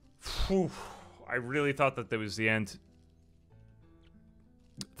 Whew. I really thought that was the end.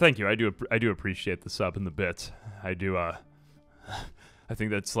 Thank you. I do appreciate the sub and the bits. I do, I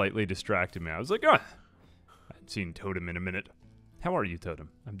think that slightly distracted me. I was like, I hadn't seen Totem in a minute. How are you, Totem?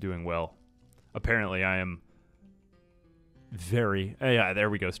 I'm doing well. Apparently, I am very... yeah, there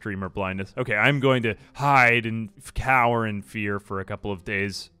we go, streamer blindness. Okay, I'm going to hide and cower in fear for a couple of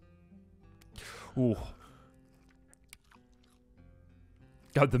days. Ooh.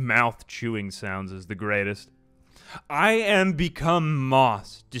 God, the mouth chewing sounds is the greatest. I am become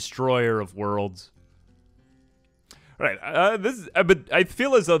Moss, destroyer of worlds. Right, but I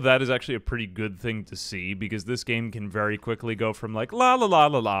feel as though that is actually a pretty good thing to see, because this game can very quickly go from like, la la la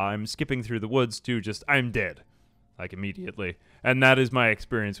la la, I'm skipping through the woods, to just, I'm dead. Like, immediately. And that is my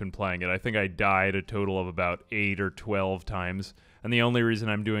experience when playing it. I think I died a total of about 8 or 12 times. And the only reason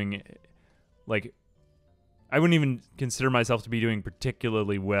I'm doing, like, I wouldn't even consider myself to be doing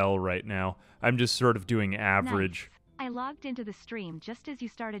particularly well right now. I'm just sort of doing average. Nice. I logged into the stream just as you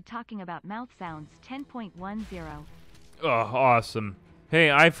started talking about mouth sounds 10.10. Oh, awesome.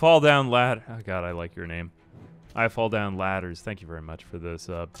 Hey, I fall down ladder. Oh, God, I like your name. I fall down ladders. Thank you very much for this.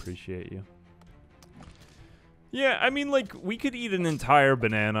 Appreciate you. Yeah, I mean, like, we could eat an entire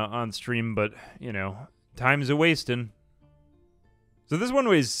banana on stream, but, you know, time's a-wasting. So this one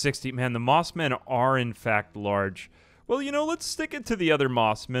weighs 60. Man, the Mossmen are, in fact, large. Well, you know, let's stick it to the other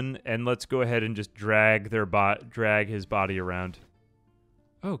Mossmen, and let's go ahead and just drag his body around.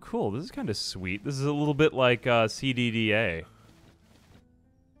 Oh, cool. This is kind of sweet. This is a little bit like CDDA.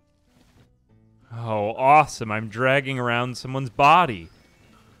 Oh, awesome. I'm dragging around someone's body.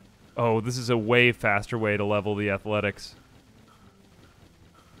 Oh, this is a way faster way to level the athletics.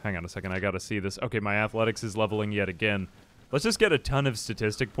 Hang on a second. I gotta see this. Okay, my athletics is leveling yet again. Let's just get a ton of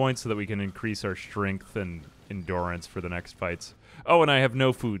statistic points so that we can increase our strength and endurance for the next fights. Oh, and I have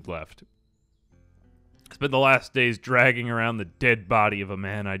no food left. Spent the last days dragging around the dead body of a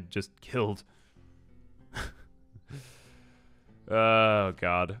man I just killed. Oh,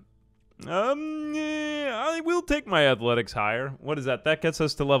 God. Yeah, I will take my athletics higher. What is that? That gets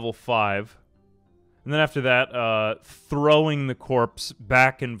us to level 5. And then after that, throwing the corpse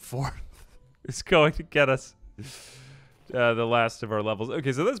back and forth is going to get us the last of our levels.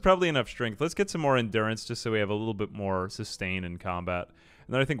 Okay, so that's probably enough strength. Let's get some more endurance just so we have a little bit more sustain in combat.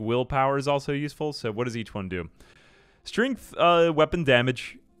 And then I think willpower is also useful. So what does each one do? Strength, weapon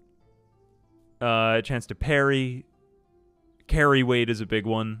damage, a chance to parry, carry weight is a big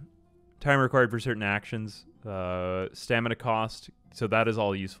one. Time required for certain actions, stamina cost, so that is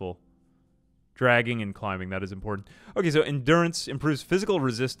all useful. Dragging and climbing, that is important. Okay, so endurance improves physical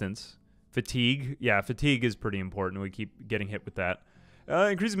resistance. Fatigue, yeah, fatigue is pretty important. We keep getting hit with that.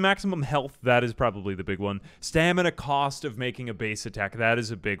 Increases maximum health, that is probably the big one. Stamina cost of making a base attack, that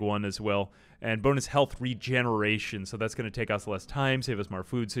is a big one as well. And bonus health regeneration, so that's going to take us less time, save us more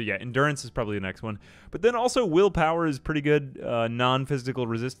food. So yeah, endurance is probably the next one. But then also willpower is pretty good. Non-physical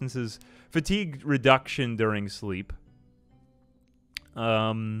resistances. Fatigue reduction during sleep.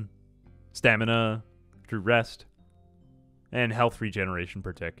 Stamina through rest. And health regeneration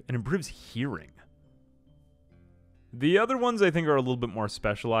per tick. And improves hearing. The other ones I think are a little bit more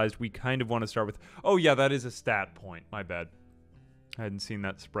specialized. We kind of want to start with... Oh yeah, that is a stat point. My bad. I hadn't seen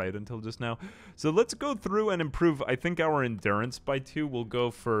that sprite until just now. So let's go through and improve, I think, our endurance by 2. We'll go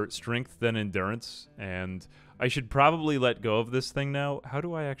for strength, then endurance. And I should probably let go of this thing now. How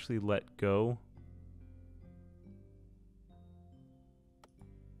do I actually let go?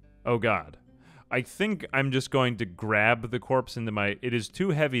 Oh, God. I think I'm just going to grab the corpse into my... It is too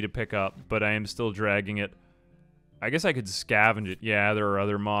heavy to pick up, but I am still dragging it. I guess I could scavenge it. Yeah, there are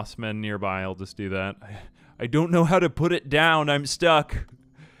other Mossmen nearby. I'll just do that. I don't know how to put it down. I'm stuck.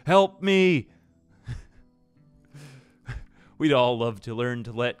 Help me. We'd all love to learn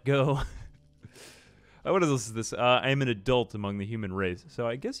to let go. What is this? I am an adult among the human race. So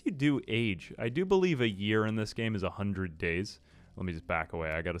I guess you do age. I do believe a year in this game is 100 days. Let me just back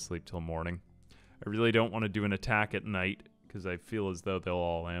away. I gotta sleep till morning. I really don't want to do an attack at night because I feel as though they'll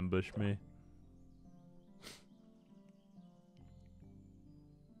all ambush me.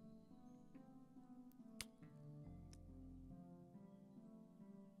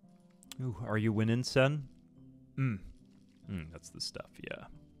 Ooh, are you winning, son? That's the stuff, yeah.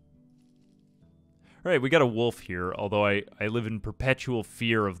 All right, we got a wolf here, although I live in perpetual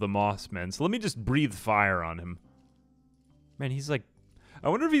fear of the Mossmen, so let me just breathe fire on him. Man, he's like... I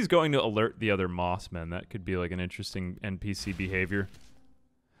wonder if he's going to alert the other Mossmen. That could be like an interesting NPC behavior.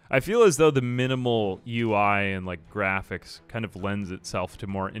 I feel as though the minimal UI and like graphics kind of lends itself to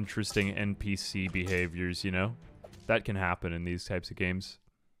more interesting NPC behaviors, you know? That can happen in these types of games.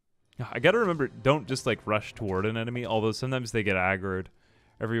 I gotta remember, don't just like rush toward an enemy, although sometimes they get aggroed.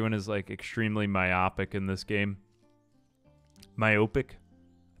 Everyone is like extremely myopic in this game. Myopic?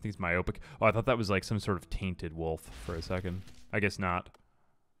 I think it's myopic. Oh, I thought that was like some sort of tainted wolf for a second. I guess not.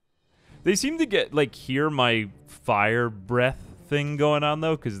 They seem to get, like, hear my fire breath thing going on,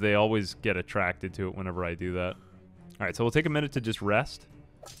 though, because they always get attracted to it whenever I do that. All right, so we'll take a minute to just rest.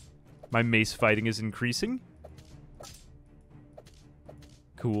 My mace fighting is increasing.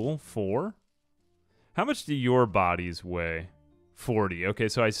 Cool. 4. How much do your bodies weigh? 40. Okay,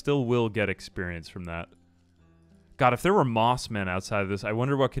 so I still will get experience from that. God, if there were Mossmen outside of this, I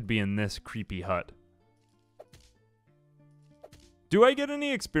wonder what could be in this creepy hut. Do I get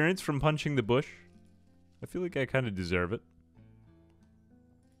any experience from punching the bush? I feel like I kind of deserve it.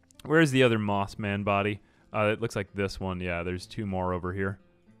 Where's the other Mossman body? It looks like this one. Yeah, there's 2 more over here.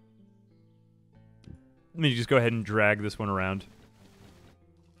 Let me just go ahead and drag this one around.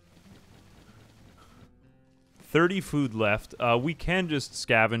 30 food left. We can just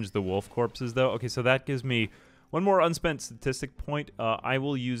scavenge the wolf corpses, though. Okay, so that gives me One more unspent statistic point. I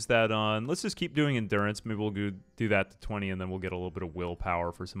will use that on... Let's just keep doing endurance. Maybe we'll do that to 20, and then we'll get a little bit of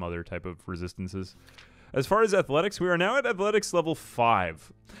willpower for some other type of resistances. As far as athletics, we are now at athletics level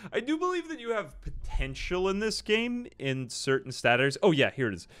 5. I do believe that you have potential in this game in certain stat areas. Oh, yeah, here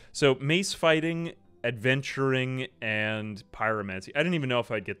it is. So, mace fighting, adventuring, and pyromancy. I didn't even know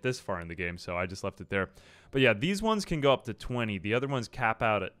if I'd get this far in the game, so I just left it there. But yeah, these ones can go up to 20. The other ones cap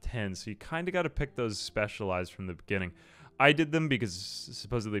out at 10, so you kind of got to pick those specialized from the beginning. I did them because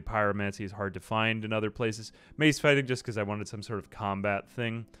supposedly pyromancy is hard to find in other places. Mace fighting just because I wanted some sort of combat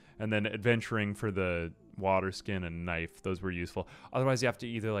thing. And then adventuring for the water skin and knife. Those were useful. Otherwise, you have to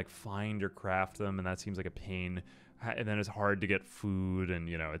either like find or craft them, and that seems like a pain. And then it's hard to get food, and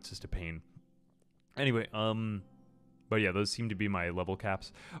you know, it's just a pain. Anyway, but yeah, those seem to be my level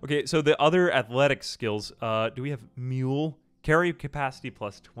caps. Okay, so the other athletic skills, do we have mule? Carry capacity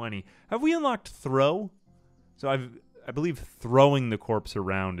plus 20. Have we unlocked throw? So I believe throwing the corpse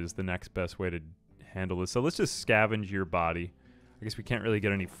around is the next best way to handle this. So let's just scavenge your body. I guess we can't really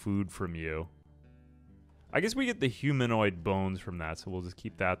get any food from you. I guess we get the humanoid bones from that, so we'll just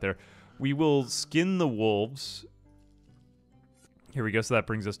keep that there. We will skin the wolves. Here we go, so that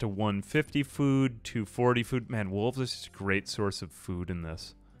brings us to 150 food, 240 food. Man, wolves are such a great source of food in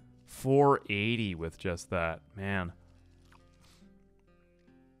this. 480 with just that, man.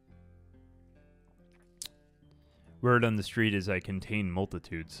 Word on the street is I contain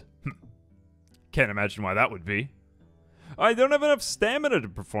multitudes. Can't imagine why that would be. I don't have enough stamina to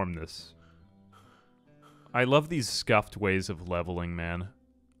perform this. I love these scuffed ways of leveling, man.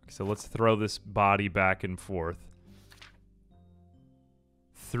 So let's throw this body back and forth.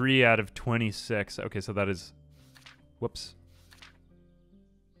 3 out of 26. Okay, so that is... Whoops.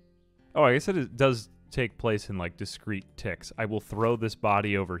 Oh, I guess it does take place in, like, discrete ticks. I will throw this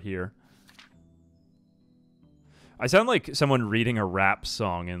body over here. I sound like someone reading a rap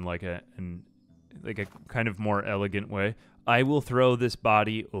song in, like, a kind of more elegant way. I will throw this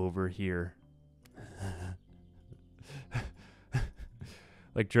body over here.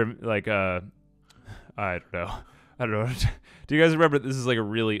 I don't know. I don't know. Do you guys remember, this is like a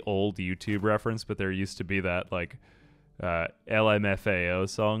really old YouTube reference, but there used to be that like LMFAO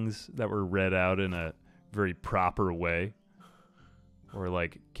songs that were read out in a very proper way. Or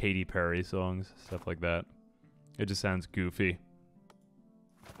like Katy Perry songs, stuff like that. It just sounds goofy.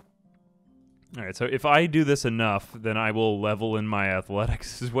 Alright, so if I do this enough, then I will level in my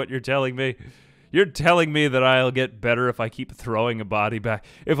athletics, is what you're telling me. You're telling me that I'll get better if I keep throwing a body back.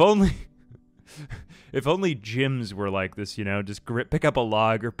 If only... If only gyms were like this, you know, just pick up a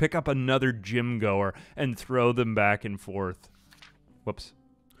log or pick up another gym goer and throw them back and forth. Whoops.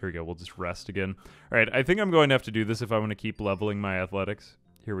 Here we go. We'll just rest again. All right, I think I'm going to have to do this if I want to keep leveling my athletics.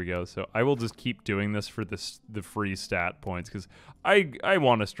 Here we go. So I will just keep doing this for the free stat points because I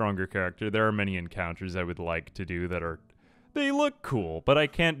want a stronger character. There are many encounters I would like to do that are... They look cool, but I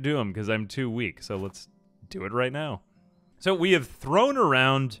can't do them because I'm too weak. So let's do it right now. So we have thrown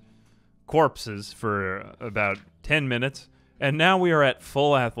around... corpses for about 10 minutes, and now we are at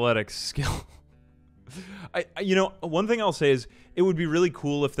full athletics skill. You know, one thing I'll say is it would be really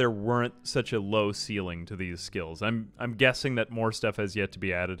cool if there weren't such a low ceiling to these skills. I'm guessing that more stuff has yet to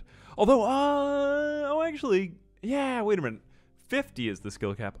be added. Although, oh, actually, yeah, wait a minute. 50 is the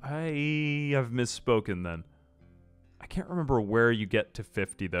skill cap. I have misspoken then. I can't remember where you get to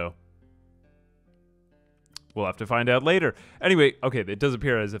 50, though. We'll have to find out later. Anyway, okay, it does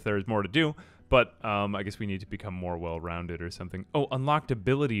appear as if there is more to do, but I guess we need to become more well-rounded or something. Oh, unlocked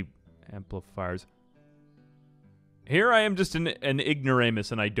ability amplifiers. Here I am just an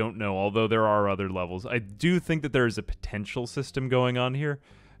ignoramus, and I don't know, although there are other levels. I do think that there is a potential system going on here,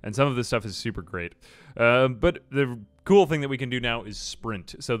 and some of this stuff is super great. But the cool thing that we can do now is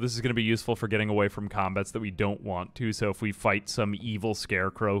sprint. So this is going to be useful for getting away from combats that we don't want to. So if we fight some evil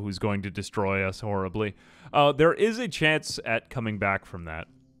scarecrow who's going to destroy us horribly, there is a chance at coming back from that.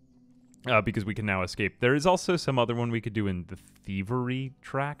 Because we can now escape. There is also some other one we could do in the thievery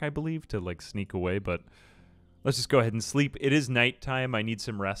track, I believe, to like sneak away, but let's just go ahead and sleep. It is nighttime. I need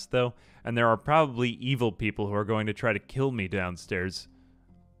some rest, though, and there are probably evil people who are going to try to kill me downstairs.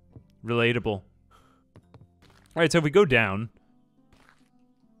 Relatable. All right, so if we go down,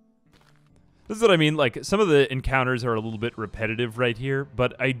 this is what I mean. Like, some of the encounters are a little bit repetitive right here,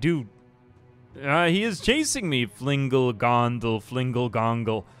 but I do... he is chasing me, Flingle Gondle, Flingle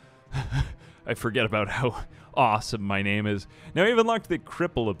Gongle. I forget about how awesome my name is. Now, we've unlocked the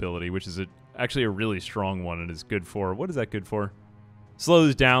cripple ability, which is actually a really strong one and is good for... What is that good for?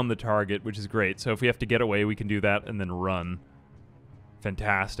 Slows down the target, which is great. So if we have to get away, we can do that and then run.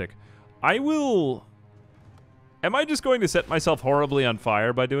 Fantastic. I will... Am I just going to set myself horribly on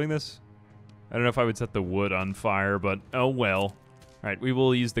fire by doing this? I don't know if I would set the wood on fire, but oh well. All right, we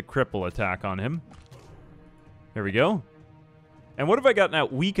will use the cripple attack on him. There we go. And what have I got now?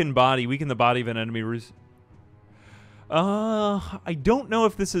 Weaken body. Weaken the body of an enemy. I don't know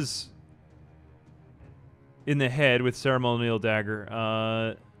if this is in the head with ceremonial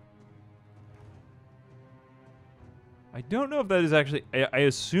dagger. I don't know if that is actually... I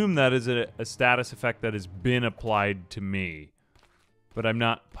assume that is a status effect that has been applied to me. But I'm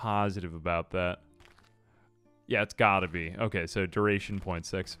not positive about that. Yeah, it's gotta be. Okay, so duration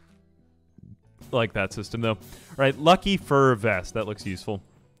 0.6. Like that system, though. All right, lucky fur vest. That looks useful.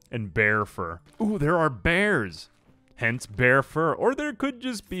 And bear fur. Ooh, there are bears. Hence bear fur. Or there could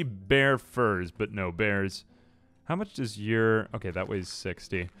just be bear furs, but no bears. How much does your... Okay, that weighs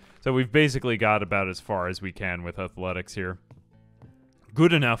 60. So we've basically got about as far as we can with athletics here.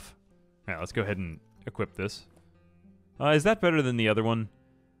 Good enough. All right, let's go ahead and equip this. Is that better than the other one?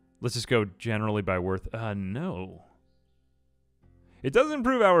 Let's just go generally by worth. No. It does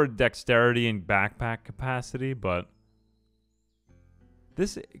improve our dexterity and backpack capacity, but...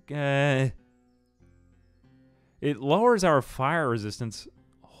 This... it lowers our fire resistance.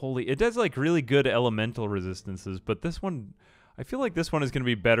 Holy... It does, like, really good elemental resistances, but this one... I feel like this one is going to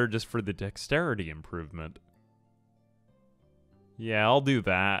be better just for the dexterity improvement. Yeah, I'll do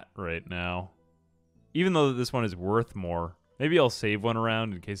that right now. Even though this one is worth more. Maybe I'll save one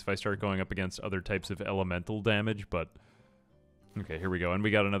around in case if I start going up against other types of elemental damage, but... Okay, here we go. And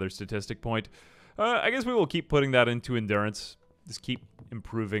we got another statistic point. I guess we will keep putting that into endurance. Just keep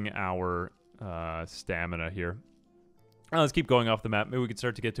improving our stamina here. Let's keep going off the map. Maybe we could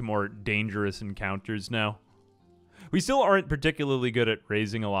start to get to more dangerous encounters now. We still aren't particularly good at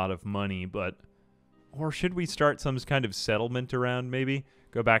raising a lot of money, but... Or should we start some kind of settlement around, maybe?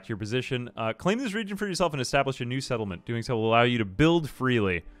 Go back to your position. Claim this region for yourself and establish a new settlement. Doing so will allow you to build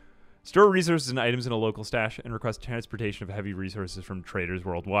freely. Store resources and items in a local stash and request transportation of heavy resources from traders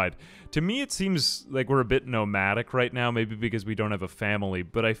worldwide. To me, it seems like we're a bit nomadic right now, maybe because we don't have a family,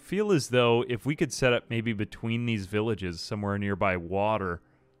 but I feel as though if we could set up maybe between these villages, somewhere nearby water...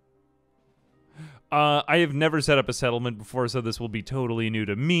 I have never set up a settlement before, so this will be totally new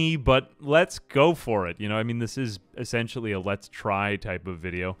to me, but let's go for it. You know, I mean, this is essentially a let's try type of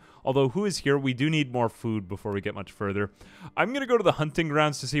video. Although, who is here? We do need more food before we get much further. I'm going to go to the hunting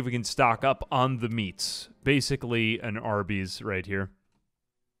grounds to see if we can stock up on the meats. Basically, an Arby's right here.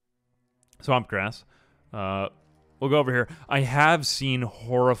 Swamp grass. We'll go over here. I have seen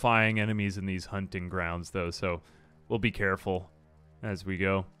horrifying enemies in these hunting grounds, though, so we'll be careful as we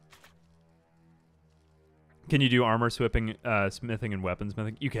go. Can you do armor smithing and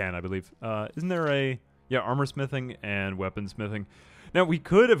weaponsmithing? You can, I believe. Isn't there a... Yeah, armor smithing and weaponsmithing. Now, we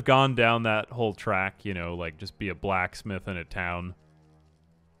could have gone down that whole track, you know, like just be a blacksmith in a town.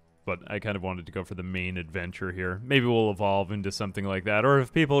 But I kind of wanted to go for the main adventure here. Maybe we'll evolve into something like that. Or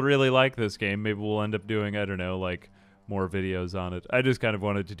if people really like this game, maybe we'll end up doing, I don't know, like more videos on it. I just kind of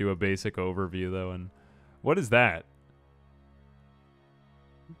wanted to do a basic overview, though. And what is that?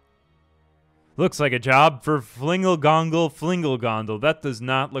 Looks like a job for Flingle-Gongle. That does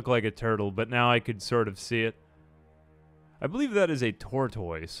not look like a turtle, but now I could sort of see it. I believe that is a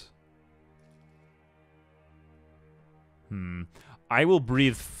tortoise. I will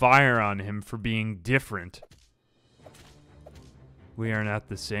breathe fire on him for being different. We are not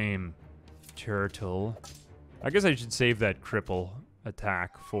the same, turtle. I guess I should save that cripple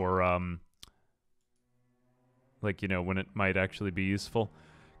attack for, like, you know, when it might actually be useful.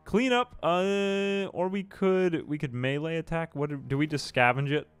 Clean up, or we could melee attack. What do we just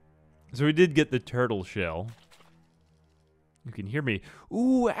scavenge it? So we did get the turtle shell. You can hear me.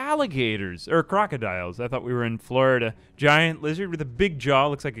 Ooh, alligators or crocodiles. I thought we were in Florida. Giant lizard with a big jaw.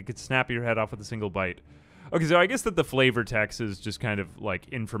 Looks like it could snap your head off with a single bite. Okay, so I guess that the flavor text is just kind of like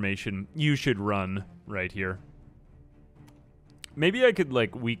information you should run right here. Maybe I could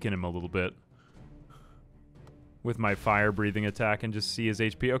like weaken him a little bit with my fire-breathing attack and just see his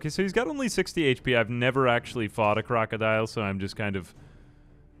HP. Okay, so he's got only 60 HP. I've never actually fought a crocodile, so I'm just kind of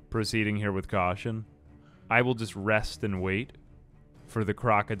proceeding here with caution. I will just rest and wait for the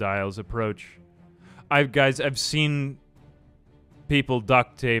crocodile's approach. Guys, I've seen people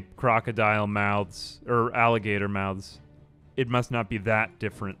duct tape crocodile mouths, or alligator mouths. It must not be that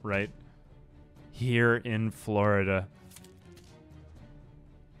different, right? Here in Florida.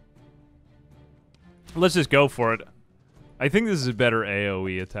 Let's just go for it. I think this is a better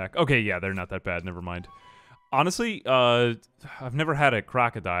AoE attack. Okay, yeah, they're not that bad. Never mind. Honestly, I've never had a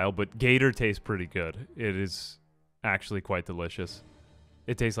crocodile, but gator tastes pretty good. It is actually quite delicious.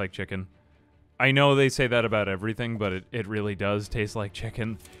 It tastes like chicken. I know they say that about everything, but it really does taste like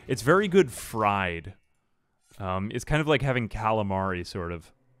chicken. It's very good fried. It's kind of like having calamari, sort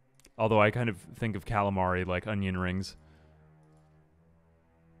of. Although I kind of think of calamari like onion rings.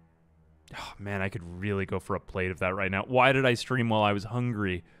 Oh, man, I could really go for a plate of that right now. Why did I stream while I was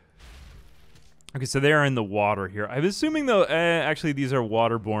hungry? Okay, so they are in the water here. I'm assuming, though, actually, these are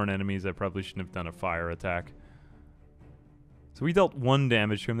waterborne enemies. I probably shouldn't have done a fire attack. So we dealt 1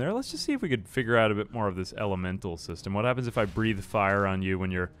 damage to him there. Let's just see if we could figure out a bit more of this elemental system. What happens if I breathe fire on you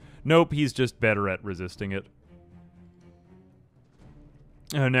when you're... Nope, he's just better at resisting it.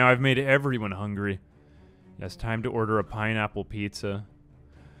 Oh, now I've made everyone hungry. Yes, time to order a pineapple pizza.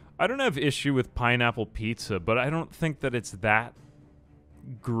 I don't have issue with pineapple pizza, but I don't think that it's that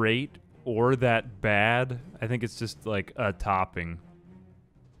great or that bad. I think it's just like a topping.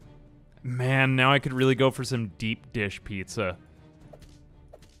 Man, now I could really go for some deep dish pizza.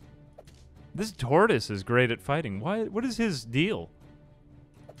 This tortoise is great at fighting. What is his deal?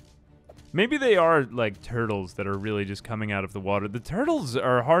 Maybe they are like turtles that are really just coming out of the water. The turtles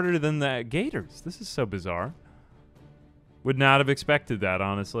are harder than the gators. This is so bizarre. Would not have expected that,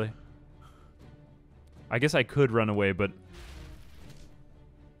 honestly. I guess I could run away, but...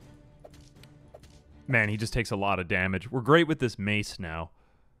 Man, he just takes a lot of damage. We're great with this mace now.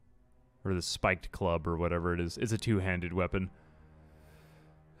 Or the spiked club, or whatever it is. It's a two-handed weapon.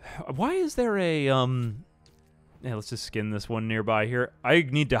 Why is there a, Yeah, let's just skin this one nearby here. I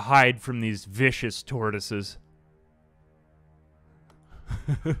need to hide from these vicious tortoises.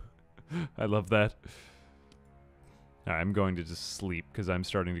 I love that. I'm going to just sleep because I'm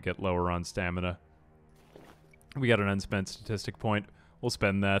starting to get lower on stamina. We got an unspent statistic point. We'll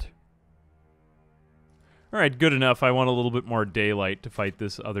spend that. Alright, good enough. I want a little bit more daylight to fight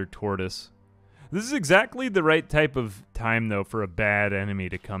this other tortoise. This is exactly the right type of time, though, for a bad enemy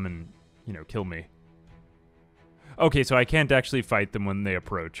to come and, you know, kill me. Okay, so I can't actually fight them when they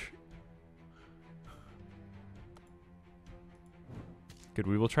approach. Good,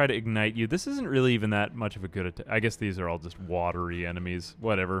 we will try to ignite you. This isn't really even that much of a good attack. I guess these are all just watery enemies.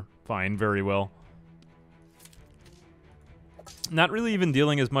 Whatever. Fine, very well. Not really even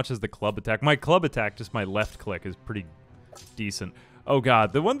dealing as much as the club attack. My club attack, just my left click, is pretty decent. Oh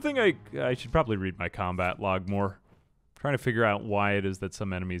god, the one thing I should probably read my combat log more. I'm trying to figure out why it is that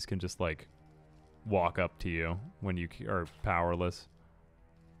some enemies can just, like, walk up to you when you are powerless.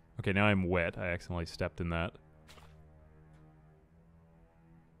 Okay, now I'm wet. I accidentally stepped in that.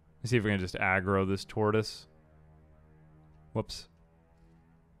 Let's see if we can just aggro this tortoise. Whoops.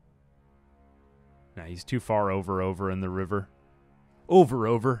 Nah, he's too far over in the river.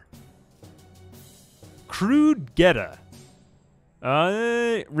 Over. Crude Geta.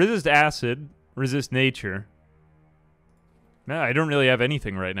 Resist acid. Resist nature. No, I don't really have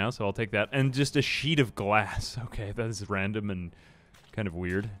anything right now, so I'll take that. And just a sheet of glass. Okay, that is random and kind of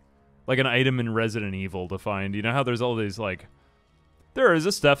weird. Like an item in Resident Evil to find. You know how there's all these, like... There is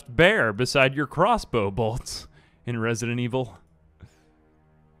a stuffed bear beside your crossbow bolts in Resident Evil.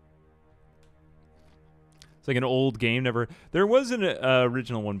 It's like an old game, never... There was an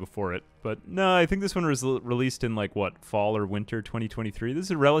original one before it, but no, I think this one was released in, like, what, fall or winter 2023? This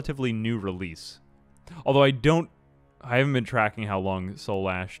is a relatively new release. Although I haven't been tracking how long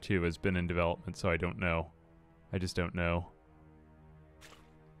Soulash 2 has been in development, so I don't know. I just don't know.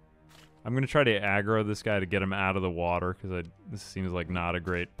 I'm going to try to aggro this guy to get him out of the water, because this seems like not a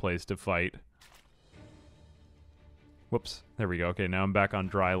great place to fight. Whoops. There we go. Okay, now I'm back on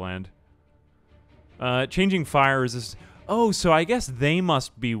dry land. Changing fire resist... Oh, so I guess they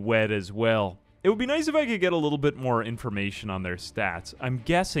must be wet as well. It would be nice if I could get a little bit more information on their stats. I'm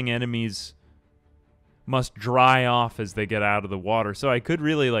guessing enemies must dry off as they get out of the water, so I could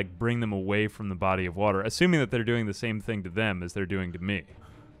really, like, bring them away from the body of water, assuming that they're doing the same thing to them as they're doing to me.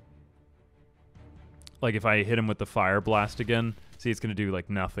 Like, if I hit him with the fire blast again, see, it's going to do, like,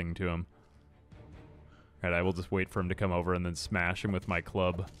 nothing to him. Alright, I will just wait for him to come over and then smash him with my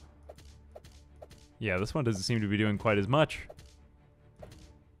club. Yeah, this one doesn't seem to be doing quite as much.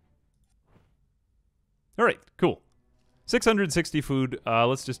 Alright, cool. 660 food.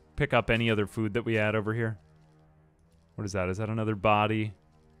 Let's just pick up any other food that we had over here. What is that? Is that another body?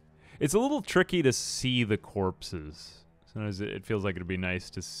 It's a little tricky to see the corpses. Sometimes it feels like it'd be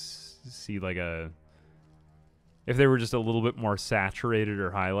nice to see, like, a... If they were just a little bit more saturated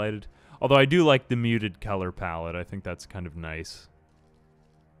or highlighted. Although I do like the muted color palette. I think that's kind of nice.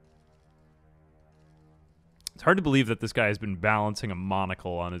 It's hard to believe that this guy has been balancing a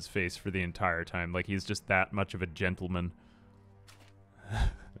monocle on his face for the entire time. Like he's just that much of a gentleman.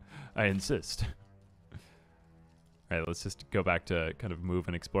 I insist. Alright, let's just go back to kind of move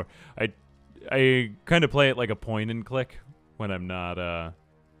and explore. I kind of play it like a point and click when I'm not,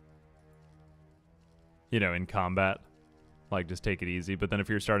 you know, in combat. Like, just take it easy. But then if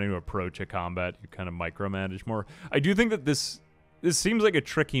you're starting to approach a combat, you kind of micromanage more. I do think that this seems like a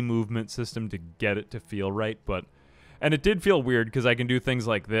tricky movement system to get it to feel right, but... And it did feel weird, because I can do things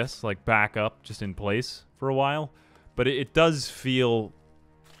like this, like back up just in place for a while. But it does feel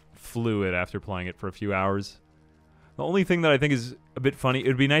fluid after playing it for a few hours. The only thing that I think is a bit funny, it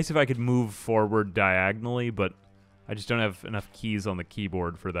would be nice if I could move forward diagonally, but I just don't have enough keys on the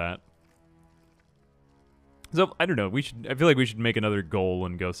keyboard for that. So, I don't know, I feel like we should make another goal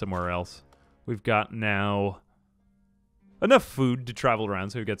and go somewhere else. We've got now enough food to travel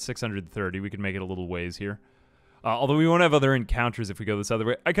around, so we've got 630. We can make it a little ways here. Although we won't have other encounters if we go this other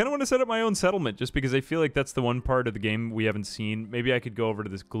way. I kind of want to set up my own settlement, just because I feel like that's the one part of the game we haven't seen. Maybe I could go over to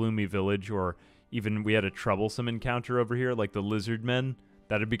this gloomy village, or even we had a troublesome encounter over here, like the lizard men.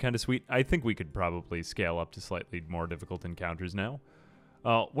 That'd be kind of sweet. I think we could probably scale up to slightly more difficult encounters now.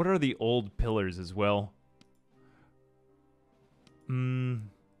 What are the old pillars as well?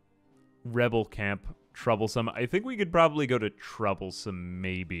 Rebel camp, troublesome. I think we could probably go to troublesome,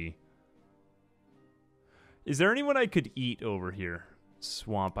 maybe. Is there anyone I could eat over here?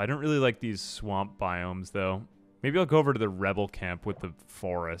 Swamp. I don't really like these swamp biomes, though. Maybe I'll go over to the rebel camp with the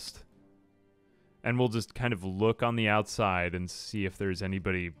forest. And we'll just kind of look on the outside and see if there's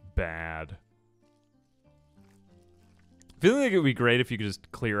anybody bad. Feeling like it would be great if you could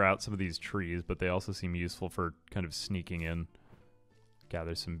just clear out some of these trees, but they also seem useful for kind of sneaking in.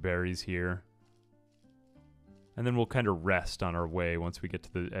 Gather some berries here. And then we'll kind of rest on our way once we get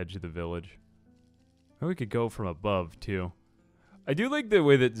to the edge of the village. Or we could go from above, too. I do like the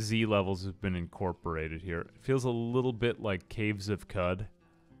way that Z levels have been incorporated here. It feels a little bit like Caves of Cud.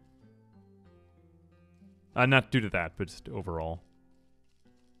 Not due to that, but just overall.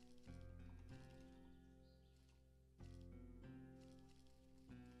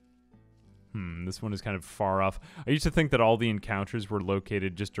 This one is kind of far off. I used to think that all the encounters were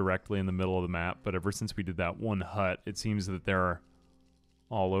located just directly in the middle of the map, but ever since we did that one hut, it seems that they're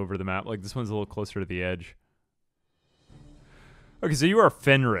all over the map. Like, this one's a little closer to the edge. Okay, so you are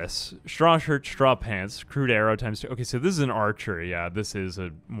Fenris. Straw shirt, straw pants, crude arrow times 2. Okay, so this is an archer. Yeah, this is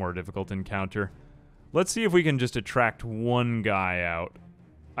a more difficult encounter. Let's see if we can just attract one guy out.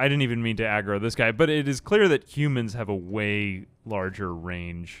 I didn't even mean to aggro this guy, but it is clear that humans have a way larger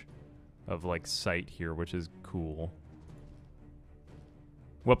range of, like, sight here, which is cool.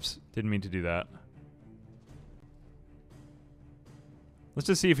 Whoops, didn't mean to do that. Let's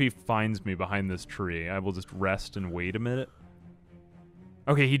just see if he finds me behind this tree. I will just rest and wait a minute.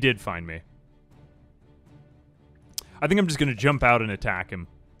 Okay, he did find me. I think I'm just going to jump out and attack him.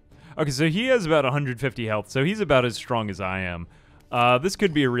 Okay, so he has about 150 health, so he's about as strong as I am. This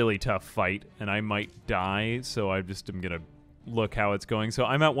could be a really tough fight, and I might die, so I just am going to look how it's going. So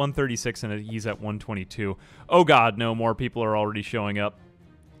I'm at 136, and he's at 122. Oh god, no, more people are already showing up.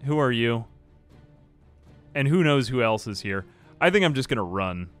 Who are you? And who knows who else is here? I think I'm just going to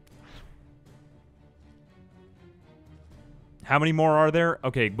run. How many more are there?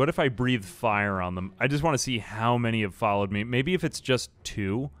 Okay, what if I breathe fire on them? I just want to see how many have followed me. Maybe if it's just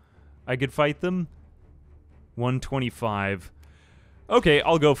 2, I could fight them. 125. Okay,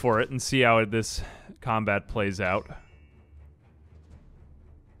 I'll go for it and see how this combat plays out.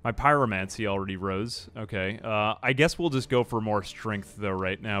 My pyromancy already rose. Okay, I guess we'll just go for more strength, though,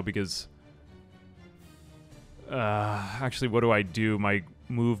 right now, because... actually, what do I do? My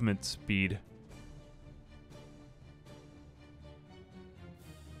movement speed.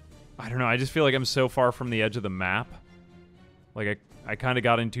 I don't know, I just feel like I'm so far from the edge of the map. Like, I kind of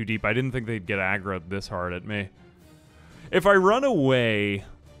got in too deep. I didn't think they'd get aggroed this hard at me. If I run away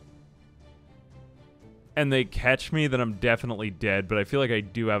and they catch me, then I'm definitely dead, but I feel like I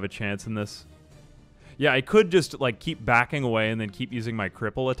do have a chance in this. Yeah, I could just, like, keep backing away and then keep using my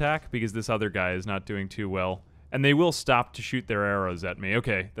cripple attack, because this other guy is not doing too well. And they will stop to shoot their arrows at me.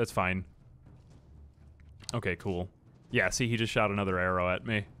 Okay, that's fine. Okay, cool. Yeah, see, he just shot another arrow at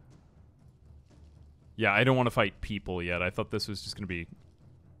me. Yeah, I don't want to fight people yet. I thought this was just going to be...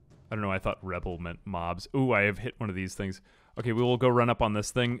 I don't know, I thought rebel meant mobs. Ooh, I have hit one of these things. Okay, we will go run up on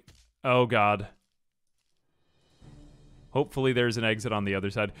this thing. Oh, God. Hopefully there's an exit on the other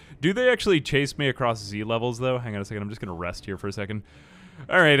side. Do they actually chase me across Z levels, though? Hang on a second, I'm just going to rest here for a second.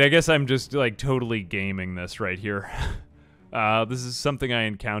 Alright, I guess I'm just, like, totally gaming this right here. This is something I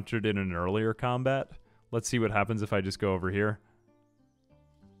encountered in an earlier combat. Let's see what happens if I just go over here.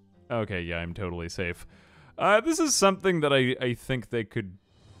 Okay, yeah, I'm totally safe. This is something that I think they could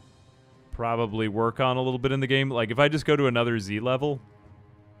probably work on a little bit in the game. Like, if I just go to another Z level,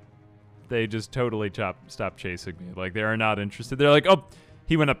 They just totally stop chasing me. Like, they are not interested. They're like, oh,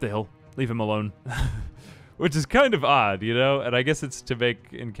 he went up the hill. Leave him alone. Which is kind of odd, you know? And I guess it's to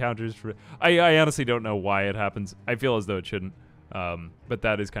make encounters for... I honestly don't know why it happens. I feel as though it shouldn't. But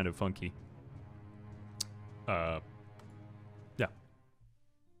that is kind of funky. Yeah.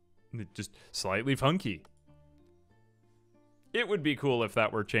 Just slightly funky. It would be cool if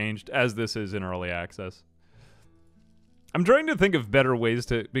that were changed, as this is in early access. I'm trying to think of better ways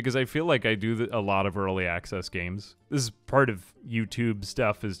to... Because I feel like I do a lot of early access games. This is part of YouTube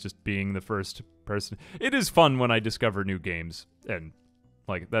stuff, is just being the first person. It is fun when I discover new games. And,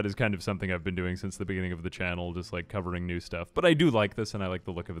 like, that is kind of something I've been doing since the beginning of the channel, just, like, covering new stuff. But I do like this, and I like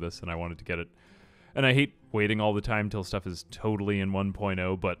the look of this, and I wanted to get it. And I hate waiting all the time till stuff is totally in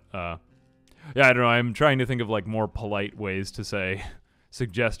 1.0, but, yeah, I don't know. I'm trying to think of, like, more polite ways to say...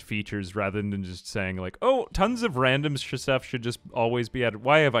 suggest features rather than just saying like, oh, tons of random stuff should just always be added.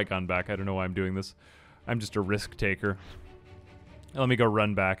 Why have I gone back? I don't know why I'm doing this. I'm just a risk taker. Let me go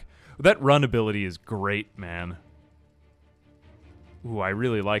run back. That run ability is great, man. Ooh, I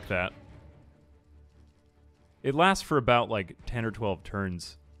really like that. It lasts for about like 10 or 12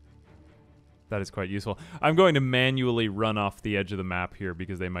 turns. That is quite useful. I'm going to manually run off the edge of the map here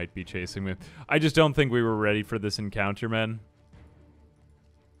because they might be chasing me. I just don't think we were ready for this encounter, man.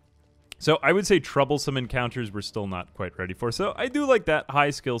 So I would say troublesome encounters we're still not quite ready for. So I do like that high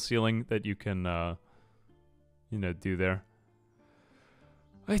skill ceiling that you can, you know, do there.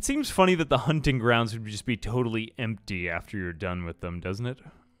 It seems funny that the hunting grounds would just be totally empty after you're done with them, doesn't it?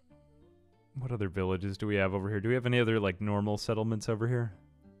 What other villages do we have over here? Do we have any other, like, normal settlements over here?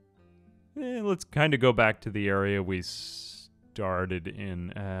 Let's kind of go back to the area we started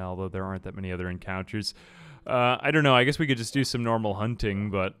in, although there aren't that many other encounters. I don't know. I guess we could just do some normal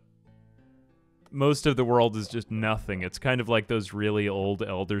hunting, but... most of the world is just nothing. It's kind of like those really old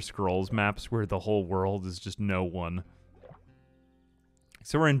Elder Scrolls maps where the whole world is just no one.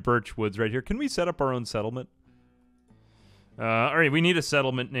 So we're in Birch Woods right here. Can we set up our own settlement? Alright, we need a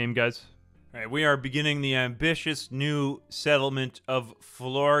settlement name, guys. Alright, we are beginning the ambitious new settlement of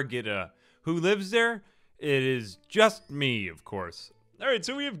Florgida. Who lives there? It is just me, of course. Alright,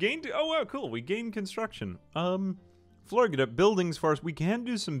 so we have gained... oh, wow, cool. We gained construction. Florgida, buildings for us. We can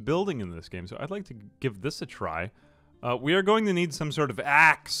do some building in this game, so I'd like to give this a try. We are going to need some sort of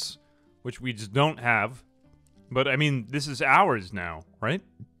axe, which we just don't have. But, I mean, this is ours now, right?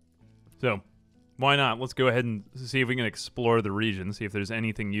 So, why not? Let's go ahead and see if we can explore the region, see if there's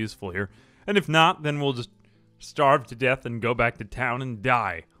anything useful here. And if not, then we'll just starve to death and go back to town and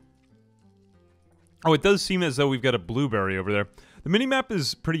die. Oh, it does seem as though we've got a blueberry over there. The minimap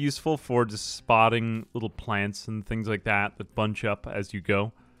is pretty useful for just spotting little plants and things like that that bunch up as you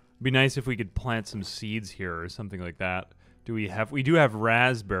go. It'd be nice if we could plant some seeds here or something like that. We do have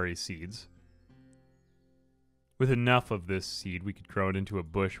raspberry seeds. With enough of this seed, we could grow it into a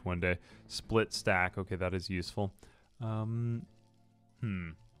bush one day. Split stack. Okay, that is useful.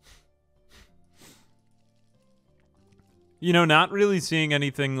 You know, not really seeing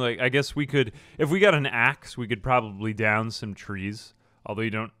anything like... I guess we could... if we got an axe, we could probably down some trees. Although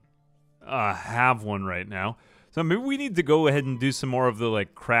you don't have one right now. So maybe we need to go ahead and do some more of the,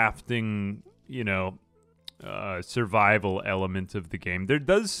 like, crafting, you know, survival element of the game. There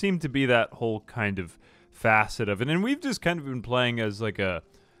does seem to be that whole kind of facet of it. And we've just kind of been playing as, like a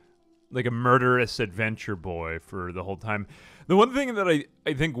murderous adventure boy for the whole time. The one thing that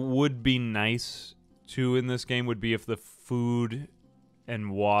I think would be nice... too in this game would be if the food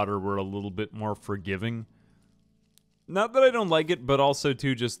and water were a little bit more forgiving. Not that I don't like it, but also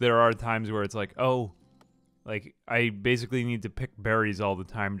too just there are times where it's like, oh, like I basically need to pick berries all the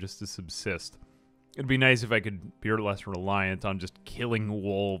time just to subsist. It'd be nice if I could be less reliant on just killing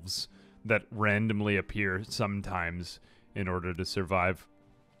wolves that randomly appear sometimes in order to survive.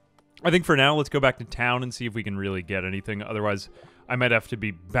 I think for now, let's go back to town and see if we can really get anything. Otherwise, I might have to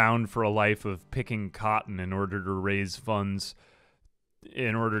be bound for a life of picking cotton in order to raise funds,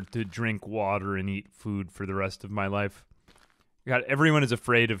 in order to drink water and eat food for the rest of my life. God, everyone is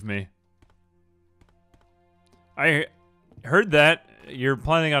afraid of me. I heard that. You're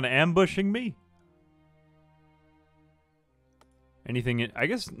planning on ambushing me? Anything... I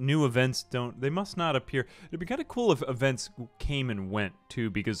guess new events don't... they must not appear. It'd be kind of cool if events came and went, too,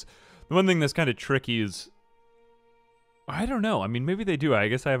 because the one thing that's kind of tricky is... I don't know. I mean, maybe they do. I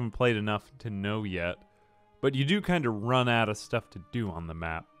guess I haven't played enough to know yet. But you do kind of run out of stuff to do on the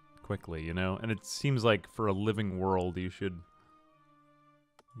map quickly, you know? And it seems like for a living world, you should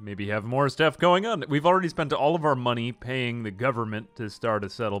maybe have more stuff going on. We've already spent all of our money paying the government to start a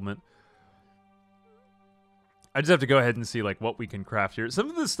settlement. I just have to go ahead and see like what we can craft here. Some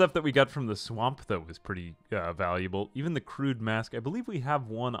of the stuff that we got from the swamp though was pretty valuable. Even the crude mask. I believe we have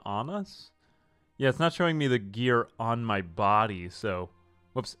one on us. Yeah, it's not showing me the gear on my body, so...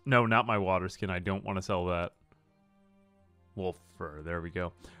 Whoops. No, not my water skin. I don't want to sell that. Wolf fur. There we go.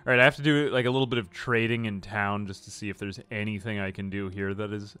 All right, I have to do like a little bit of trading in town just to see if there's anything I can do here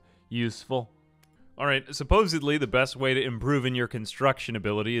that is useful. All right, supposedly the best way to improve in your construction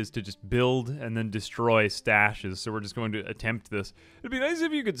ability is to just build and then destroy stashes, so we're just going to attempt this. It'd be nice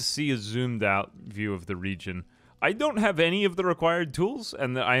if you could see a zoomed out view of the region. I don't have any of the required tools,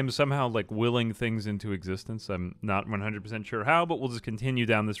 and I am somehow, like, willing things into existence. I'm not 100% sure how, but we'll just continue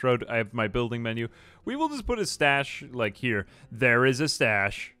down this road. I have my building menu. We will just put a stash, like, here. There is a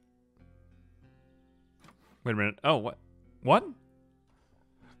stash. Wait a minute. Oh, what? What?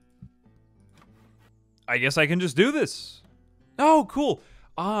 I guess I can just do this. Oh, cool.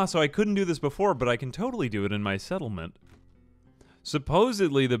 Ah, so I couldn't do this before, but I can totally do it in my settlement.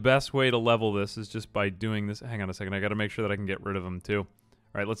 Supposedly, the best way to level this is just by doing this. Hang on a second. I got to make sure that I can get rid of them, too. All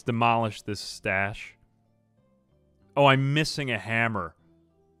right, let's demolish this stash. Oh, I'm missing a hammer.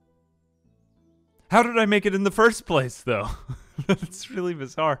 How did I make it in the first place, though? That's really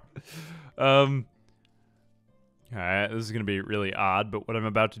bizarre. All right, this is going to be really odd, but what I'm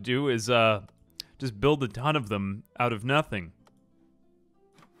about to do is just build a ton of them out of nothing.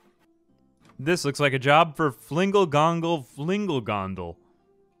 This looks like a job for Flingle-Gongle-Flingle-Gondle.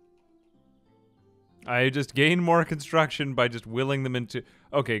 I just gain more construction by just willing them into...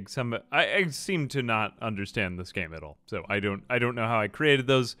 Okay, I seem to not understand this game at all, so I don't know how I created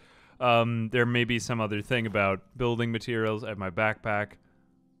those. There may be some other thing about building materials. I have my backpack.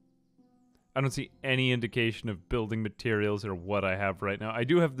 I don't see any indication of building materials or what I have right now. I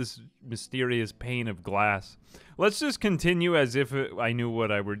do have this mysterious pane of glass. Let's just continue as if I knew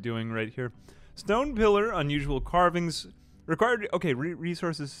what I were doing right here. Stone pillar, unusual carvings, required... Okay,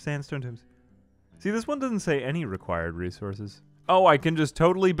 resources, sandstone times. See, this one doesn't say any required resources. Oh, I can just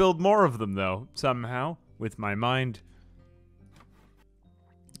totally build more of them, though, somehow, with my mind.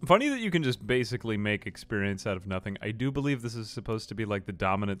 Funny that you can just basically make experience out of nothing. I do believe this is supposed to be like the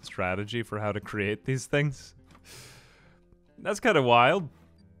dominant strategy for how to create these things. That's kind of wild.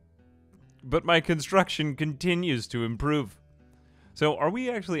 But my construction continues to improve. So are we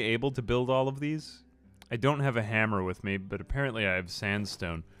actually able to build all of these? I don't have a hammer with me, but apparently I have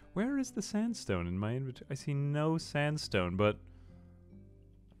sandstone. Where is the sandstone in my inventory? I see no sandstone, but...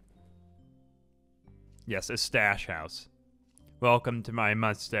 Yes, a stash house. Welcome to my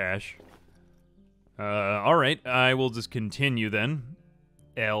mustache. Alright, I will just continue then.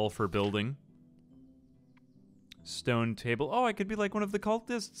 L for building. Stone table. Oh, I could be like one of the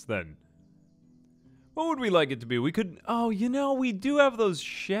cultists then. What would we like it to be? We could... Oh, you know, we do have those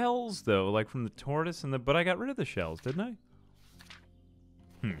shells, though, like from the tortoise and the... But I got rid of the shells, didn't I?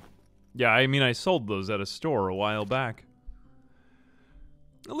 Yeah, I mean, I sold those at a store a while back.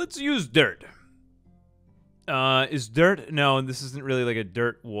 Let's use dirt. Is dirt... No, this isn't really like a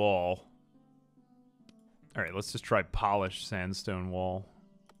dirt wall. Alright, let's just try polished sandstone wall.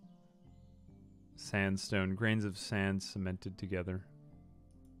 Sandstone. Grains of sand cemented together.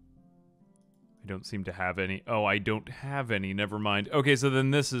 I don't seem to have any. Oh, I don't have any. Never mind. Okay, so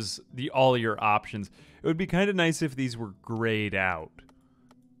then this is all your options. It would be kind of nice if these were grayed out.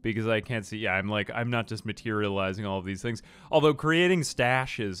 Because I can't see. Yeah, I'm not just materializing all of these things. Although creating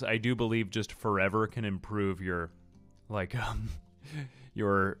stashes, I do believe just forever can improve your, like,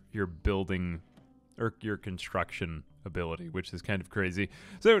 your building or your construction ability, which is kind of crazy.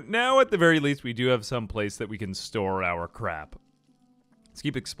 So now, at the very least, we do have some place that we can store our crap. Let's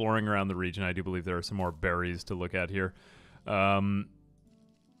keep exploring around the region. I do believe there are some more berries to look at here. Yeah,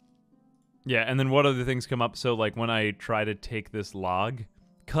 and then what other things come up? So, like, when I try to take this log...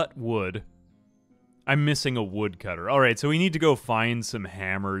 Cut wood. I'm missing a woodcutter. All right, so we need to go find some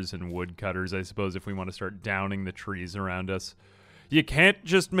hammers and woodcutters, I suppose, if we want to start downing the trees around us. You can't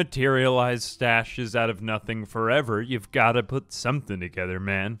just materialize stashes out of nothing forever. You've got to put something together,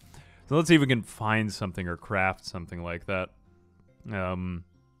 man. So let's see if we can find something or craft something like that.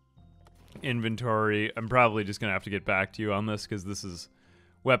 Inventory. I'm probably just going to have to get back to you on this because this is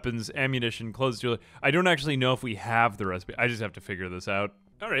weapons, ammunition, clothes, jewelry. I don't actually know if we have the recipe. I just have to figure this out.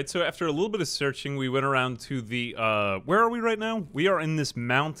 All right, so after a little bit of searching, we went around to the, where are we right now? We are in this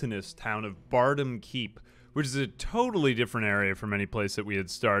mountainous town of Bardham Keep, which is a totally different area from any place that we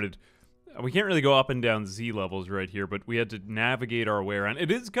had started. We can't really go up and down Z levels right here, but we had to navigate our way around. It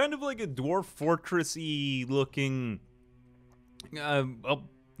is kind of like a dwarf fortress-y looking, well,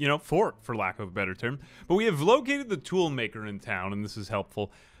 you know, fort, for lack of a better term. But we have located the tool maker in town, and this is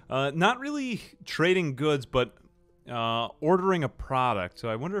helpful. Not really trading goods, but ordering a product. So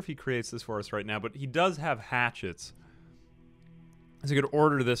I wonder if he creates this for us right now. But he does have hatchets. So we could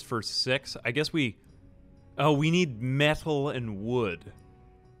order this for 6. I guess we... Oh, we need metal and wood.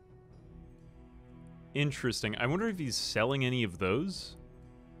 Interesting. I wonder if he's selling any of those?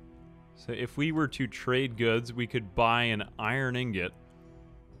 So if we were to trade goods, we could buy an iron ingot.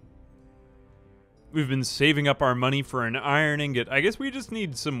 We've been saving up our money for an iron ingot. I guess we just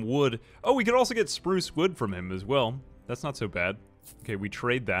need some wood. Oh, we could also get spruce wood from him as well. That's not so bad. Okay, we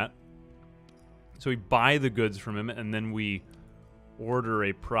trade that. So we buy the goods from him, and then we order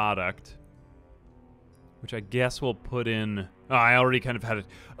a product. Which I guess we'll put in... Oh, I already kind of had it.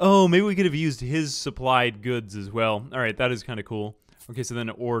 Oh, maybe we could have used his supplied goods as well. All right, that is kind of cool. Okay, so then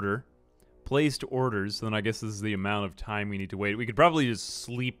order. Placed orders, so then I guess this is the amount of time we need to wait. We could probably just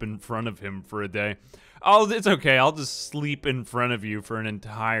sleep in front of him for a day. Oh, it's okay. I'll just sleep in front of you for an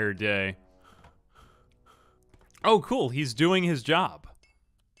entire day. Oh, cool. He's doing his job.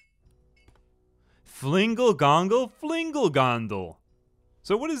 Flingle gongle, flingle gondle.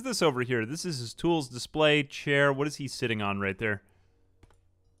 So what is this over here? This is his tools, display, chair. What is he sitting on right there?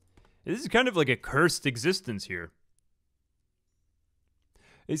 This is kind of like a cursed existence here.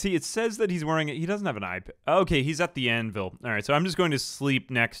 You see, it says that he's wearing it. He doesn't have an iPad. Okay, he's at the anvil. All right, so I'm just going to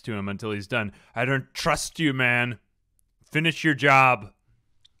sleep next to him until he's done. I don't trust you, man. Finish your job.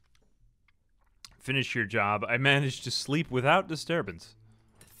 Finish your job. I managed to sleep without disturbance.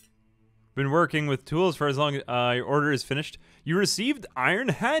 Been working with tools for as long as your order is finished. You received iron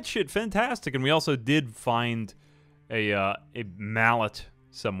hatchet. Fantastic. And we also did find a mallet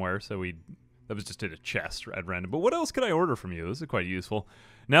somewhere, so that was just in a chest at random. But what else could I order from you? This is quite useful.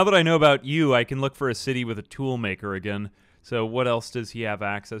 Now that I know about you, I can look for a city with a tool maker again. So what else does he have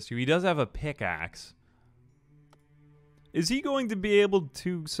access to? He does have a pickaxe. Is he going to be able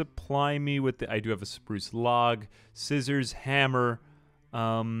to supply me with the... I do have a spruce log, scissors, hammer.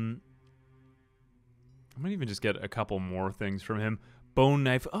 I might even just get a couple more things from him. Bone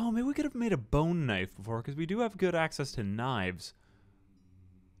knife. Oh, maybe we could have made a bone knife before, because we do have good access to knives.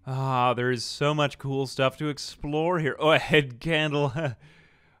 Ah, there is so much cool stuff to explore here. Oh, a head candle.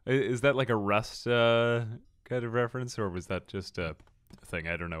 Is that like a Rust kind of reference, or was that just a thing?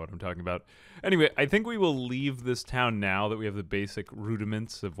 I don't know what I'm talking about. Anyway, I think we will leave this town now that we have the basic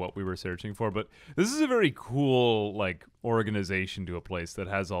rudiments of what we were searching for, but this is a very cool, like, organization to a place that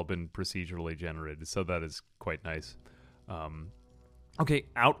has all been procedurally generated, so that is quite nice. Okay,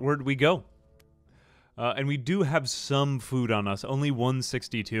 outward we go. And we do have some food on us, only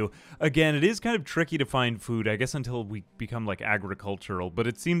 162. Again, it is kind of tricky to find food, I guess, until we become, like, agricultural, but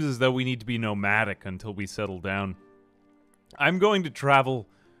it seems as though we need to be nomadic until we settle down. I'm going to travel...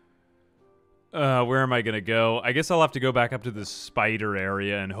 where am I going to go? I guess I'll have to go back up to the spider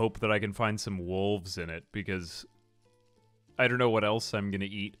area and hope that I can find some wolves in it, because I don't know what else I'm going to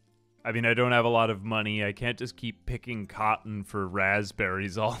eat. I mean, I don't have a lot of money. I can't just keep picking cotton for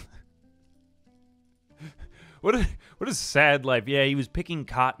raspberries all... What a sad life. Yeah, he was picking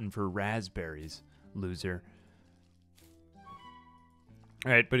cotton for raspberries, loser.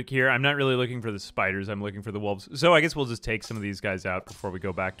 All right, but here, I'm not really looking for the spiders. I'm looking for the wolves. So I guess we'll just take some of these guys out before we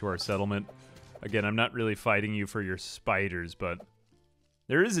go back to our settlement. Again, I'm not really fighting you for your spiders, but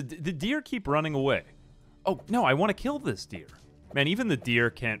there is the deer keep running away. Oh, no, I want to kill this deer. Man, even the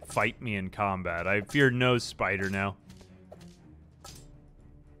deer can't fight me in combat. I fear no spider now.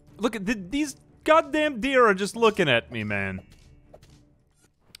 Look at these... goddamn deer are just looking at me, man.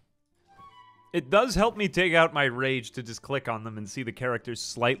 It does help me take out my rage to just click on them and see the characters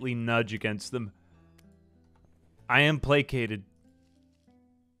slightly nudge against them. I am placated.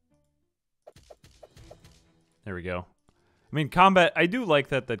 There we go. I mean, combat... I do like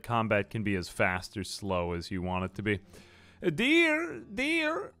that combat can be as fast or slow as you want it to be. Deer!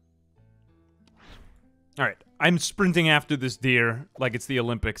 Deer! Alright, I'm sprinting after this deer like it's the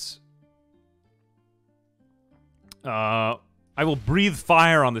Olympics. I will breathe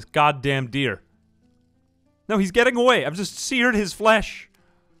fire on this goddamn deer. No, he's getting away. I've just seared his flesh.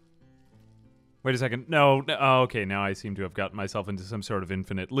 Wait a second. No. Oh, okay, now I seem to have gotten myself into some sort of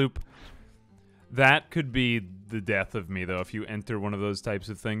infinite loop. That could be the death of me, though, if you enter one of those types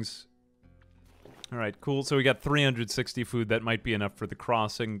of things. Alright, cool. So we got 360 food. That might be enough for the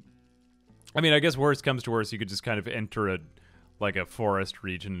crossing. I mean, I guess worst comes to worst, you could just kind of enter a forest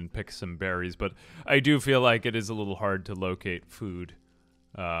region and pick some berries, but I do feel like it is a little hard to locate food,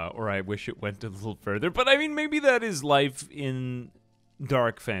 or I wish it went a little further, but I mean, maybe that is life in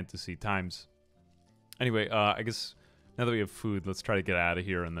dark fantasy times. Anyway, I guess now that we have food, let's try to get out of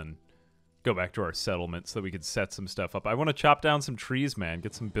here and then go back to our settlement so that we could set some stuff up. I want to chop down some trees, man.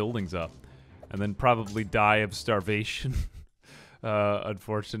 Get some buildings up. And then probably die of starvation.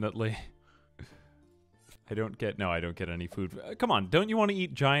 Unfortunately. I don't get any food. Come on, don't you want to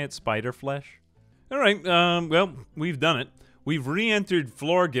eat giant spider flesh? Alright, well, we've done it. We've re-entered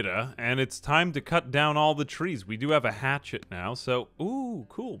Florida, and it's time to cut down all the trees. We do have a hatchet now, so... Ooh,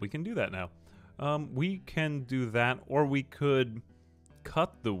 cool, we can do that now. We can do that, or we could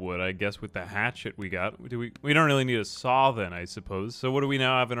cut the wood, I guess, with the hatchet we got. We don't really need a saw then, I suppose. So what do we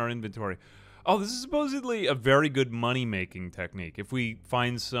now have in our inventory? Oh, this is supposedly a very good money-making technique. If we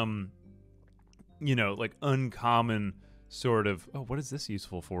find some, you know, like, uncommon sort of... Oh, what is this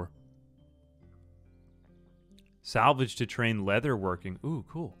useful for? Salvage to train leather working. Ooh,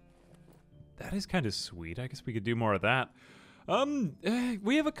 cool. That is kind of sweet. I guess we could do more of that.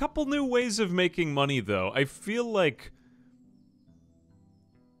 We have a couple new ways of making money, though. I feel like...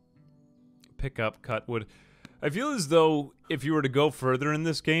 Pick up, cut wood. I feel as though if you were to go further in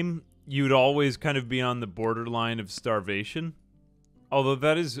this game, you'd always kind of be on the borderline of starvation. Although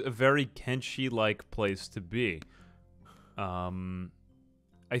that is a very Kenshi-like place to be.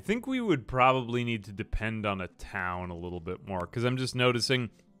 I think we would probably need to depend on a town a little bit more, because I'm just noticing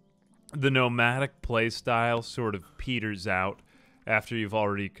the nomadic playstyle sort of peters out after you've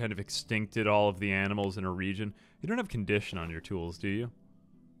already kind of extincted all of the animals in a region. You don't have condition on your tools, do you?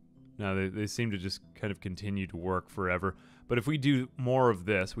 No, they seem to just kind of continue to work forever. But if we do more of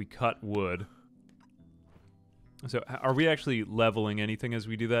this, we cut wood. So are we actually leveling anything as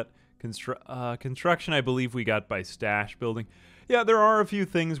we do that? Construction, I believe we got by stash building. Yeah, there are a few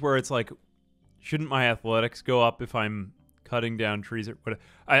things where it's like, shouldn't my athletics go up if I'm cutting down trees? Or what?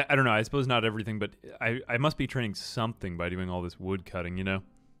 I don't know. I suppose not everything, but I must be training something by doing all this wood cutting, you know?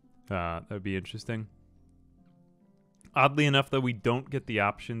 That would be interesting. Oddly enough, though, we don't get the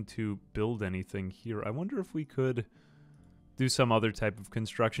option to build anything here. I wonder if we could do some other type of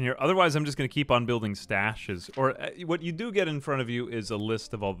construction here. Otherwise, I'm just going to keep on building stashes. Or what you do get in front of you is a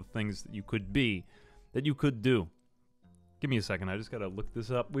list of all the things that you could be, that you could do. Give me a second. I just got to look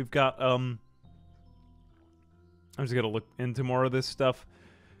this up. We've got, I'm just going to look into more of this stuff.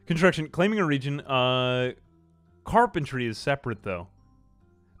 Construction, claiming a region. Carpentry is separate, though.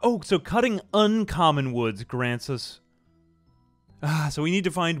 Oh, so cutting uncommon woods grants us... so we need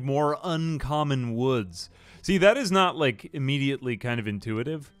to find more uncommon woods. See, that is not, like, immediately kind of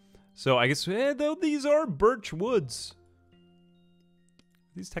intuitive. So I guess, though these are birch woods.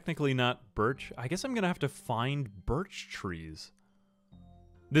 These technically not birch. I guess I'm going to have to find birch trees.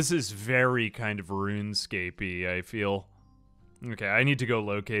 This is very kind of RuneScape-y, I feel. Okay, I need to go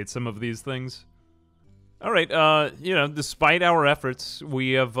locate some of these things. All right, you know, despite our efforts,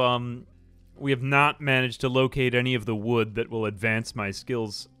 we have not managed to locate any of the wood that will advance my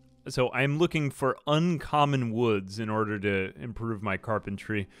skills. So I'm looking for uncommon woods in order to improve my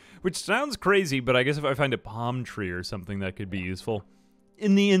carpentry, which sounds crazy, but I guess if I find a palm tree or something, that could be useful.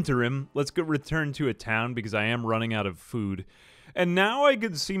 In the interim, let's go return to a town because I am running out of food. And now I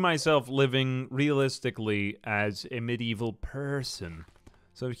could see myself living realistically as a medieval person.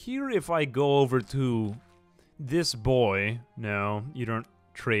 So here, if I go over to this boy... No, you don't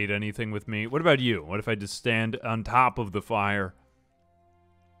trade anything with me. What about you? What if I just stand on top of the fire?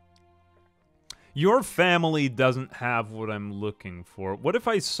 Your family doesn't have what I'm looking for. What if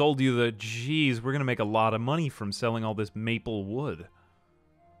I sold you the... Geez, we're going to make a lot of money from selling all this maple wood.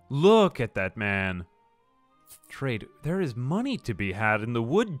 Look at that man. Trade. There is money to be had in the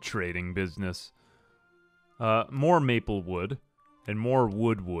wood trading business. More maple wood. And more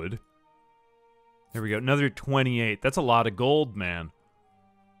wood. There we go. Another 28. That's a lot of gold, man.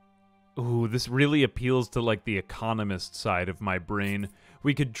 Ooh, this really appeals to, like, the economist side of my brain.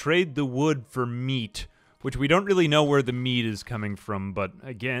 We could trade the wood for meat, which we don't really know where the meat is coming from, but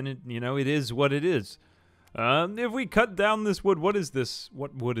again, you know, it is what it is. If we cut down this wood, what is this?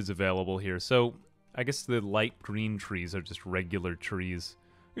 What wood is available here? So, I guess the light green trees are just regular trees.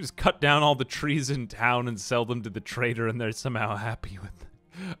 We just cut down all the trees in town and sell them to the trader, and they're somehow happy with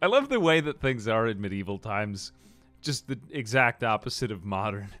it. I love the way that things are in medieval times. Just the exact opposite of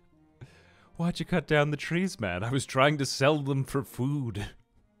modern. Why'd you cut down the trees, man? I was trying to sell them for food.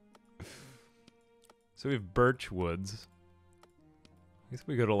 So we have birch woods. I guess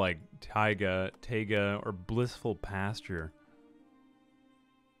we go to, like, taiga, or blissful pasture.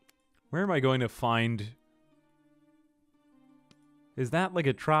 Where am I going to find... Is that, like,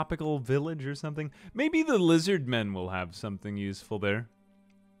 a tropical village or something? Maybe the lizard men will have something useful there.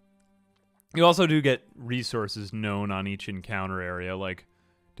 You also do get resources known on each encounter area, like...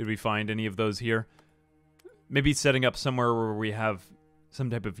 Did we find any of those here? Maybe setting up somewhere where we have some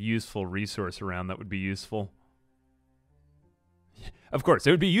type of useful resource around that would be useful. Of course,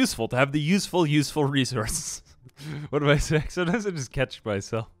 it would be useful to have the useful resources. What do I say? Sometimes I just catch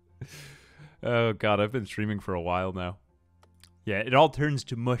myself. Oh god, I've been streaming for a while now. Yeah, it all turns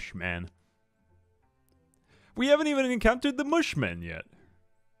to mush, man. We haven't even encountered the mushmen yet.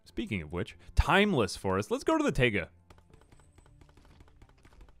 Speaking of which, timeless forest. Let's go to the Taiga.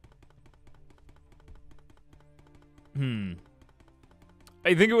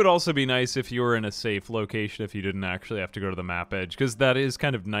 I think it would also be nice if you were in a safe location if you didn't actually have to go to the map edge, because that is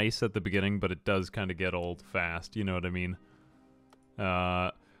kind of nice at the beginning, but it does kind of get old fast, you know what I mean?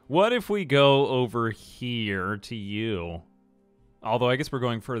 What if we go over here to you? Although I guess we're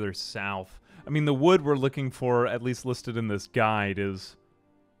going further south. I mean, the wood we're looking for, at least listed in this guide, is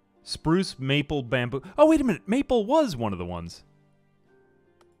spruce, maple, bamboo. Oh, wait a minute. Maple was one of the ones.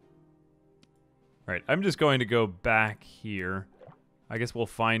 All right, I'm just going to go back here. I guess we'll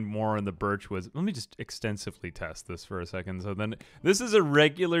find more in the birch woods. Let me just extensively test this for a second. So then, this is a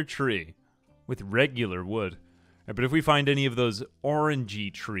regular tree with regular wood. But if we find any of those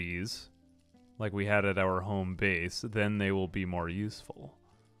orangey trees, like we had at our home base, then they will be more useful.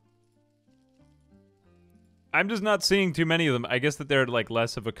 I'm just not seeing too many of them. I guess that they're like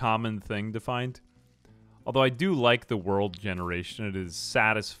less of a common thing to find. Although I do like the world generation. It is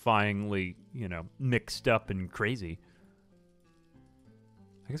satisfyingly, you know, mixed up and crazy.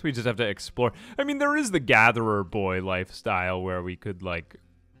 I guess we just have to explore. I mean, there is the gatherer boy lifestyle where we could, like,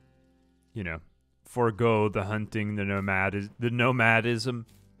 you know, forego the hunting, the nomadism.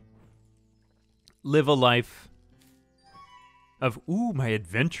 Live a life of, ooh, my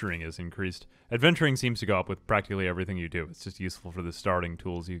adventuring is increased. Adventuring seems to go up with practically everything you do. It's just useful for the starting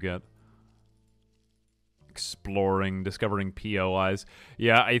tools you get. Exploring, discovering POIs.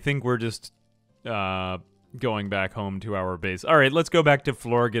 Yeah, I think we're just going back home to our base. All right, let's go back to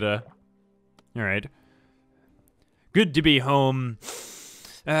Florida. All right. Good to be home.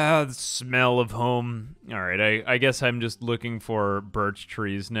 The smell of home. All right, I guess I'm just looking for birch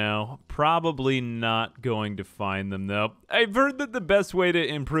trees now. Probably not going to find them, though. I've heard that the best way to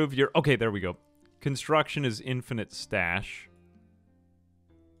improve your... Okay, there we go. Construction is infinite stash.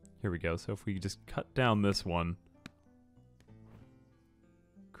 Here we go. So if we just cut down this one.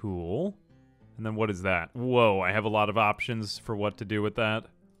 Cool. And then what is that? Whoa, I have a lot of options for what to do with that.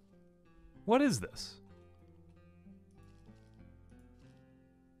 What is this?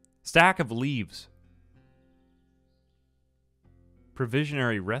 Stack of leaves.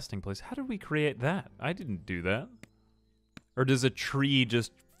 Provisionary resting place. How did we create that? I didn't do that. Or does a tree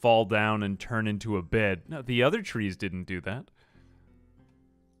just fall down and turn into a bed? No, the other trees didn't do that.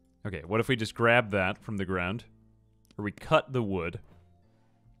 Okay, what if we just grab that from the ground? Or we cut the wood.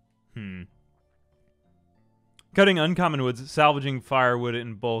 Cutting uncommon woods, salvaging firewood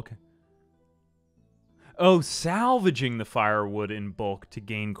in bulk. Oh, salvaging the firewood in bulk to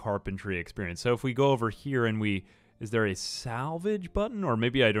gain carpentry experience. So if we go over here and we... Is there a salvage button? Or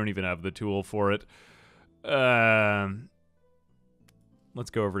maybe I don't even have the tool for it. Let's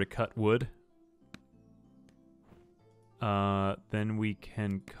go over to cut wood. Then we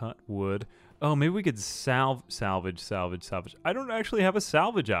can cut wood. Oh, maybe we could salvage. I don't actually have a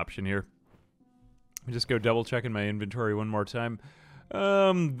salvage option here. Let me just go double check in my inventory one more time.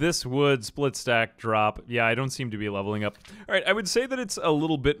 This wood, split stack, drop. Yeah, I don't seem to be leveling up. All right, I would say that it's a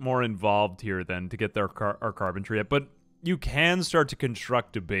little bit more involved here then to get our carpentry up, but you can start to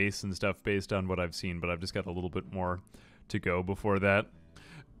construct a base and stuff based on what I've seen, but I've just got a little bit more to go before that.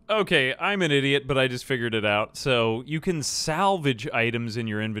 Okay, I'm an idiot, but I just figured it out. So you can salvage items in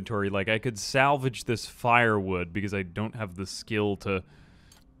your inventory. Like, I could salvage this firewood because I don't have the skill to...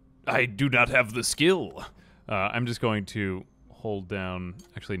 I do not have the skill. I'm just going to hold down...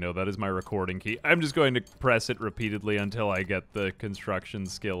 Actually, no, that is my recording key. I'm just going to press it repeatedly until I get the construction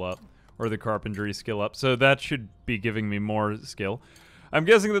skill up, or the carpentry skill up. So that should be giving me more skill. I'm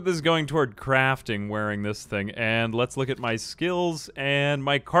guessing that this is going toward crafting wearing this thing. And let's look at my skills, and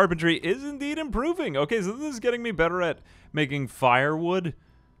my carpentry is indeed improving. Okay, so this is getting me better at making firewood,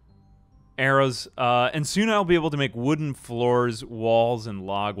 arrows, and soon I'll be able to make wooden floors, walls, and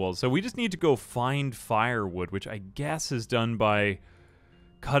log walls. So we just need to go find firewood, which I guess is done by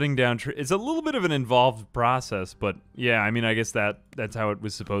cutting down trees. It's a little bit of an involved process, but yeah, I mean, I guess that's how it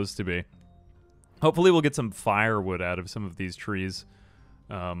was supposed to be. Hopefully we'll get some firewood out of some of these trees.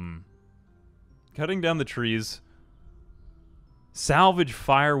 Cutting down the trees. Salvage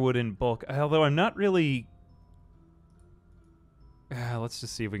firewood in bulk. Although I'm not really... let's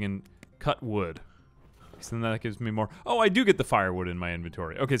just see if we can cut wood. So then that gives me more. Oh, I do get the firewood in my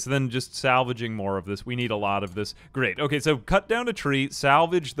inventory. Okay, so then just salvaging more of this. We need a lot of this. Great. Okay, so cut down a tree,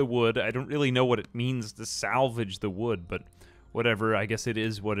 salvage the wood. I don't really know what it means to salvage the wood, but whatever. I guess it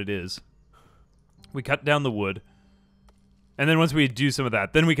is what it is. We cut down the wood. And then once we do some of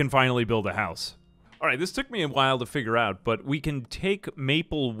that, then we can finally build a house. All right, this took me a while to figure out, but we can take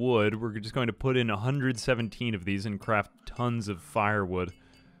maple wood. We're just going to put in 117 of these and craft tons of firewood.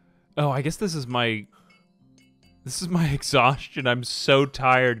 Oh, I guess this is my exhaustion. I'm so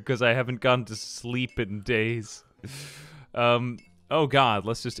tired because I haven't gone to sleep in days. Oh God,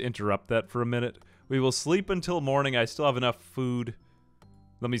 let's just interrupt that for a minute. We will sleep until morning. I still have enough food.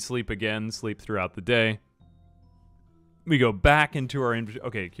 Let me sleep again, sleep throughout the day. We go back into our inventory.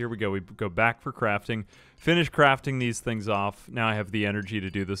 Okay, here we go. We go back for crafting. Finish crafting these things off. Now I have the energy to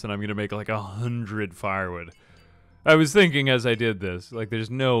do this, and I'm going to make like 100 firewood. I was thinking as I did this, like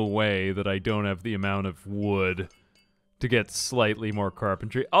there's no way that I don't have the amount of wood to get slightly more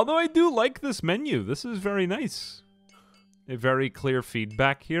carpentry. Although I do like this menu. This is very nice. A very clear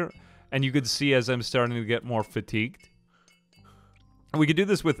feedback here. And you could see as I'm starting to get more fatigued. We could do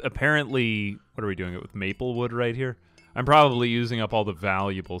this with apparently, what are we doing it with maple wood right here? I'm probably using up all the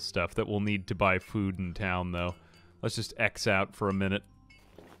valuable stuff that we'll need to buy food in town, though. Let's just X out for a minute.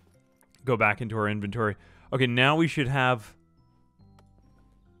 Go back into our inventory. Okay, now we should have...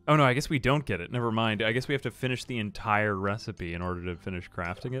 Oh, no, I guess we don't get it. Never mind. I guess we have to finish the entire recipe in order to finish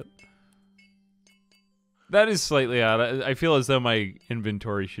crafting it. That is slightly odd. I feel as though my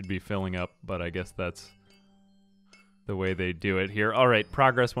inventory should be filling up, but I guess that's the way they do it here. All right,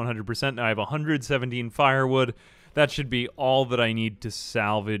 progress 100%. Now I have 117 firewood. That should be all that I need to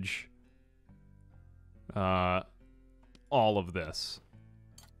salvage all of this.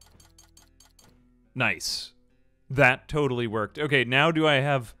 Nice. That totally worked. Okay, now do I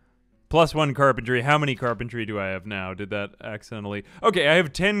have +1 carpentry? How many carpentry do I have now? Did that accidentally... Okay, I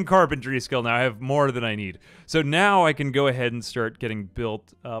have 10 carpentry skill now. I have more than I need. So now I can go ahead and start getting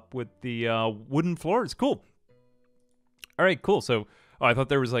built up with the wooden floors. Cool. All right, cool. So, oh, I thought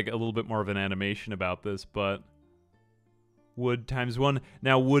there was like a little bit more of an animation about this, but... Wood ×1.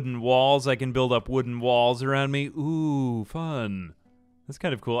 Now wooden walls. I can build up wooden walls around me. Ooh, fun. That's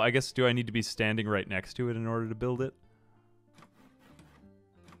kind of cool. I guess, do I need to be standing right next to it in order to build it?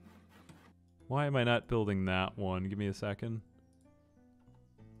 Why am I not building that one? Give me a second.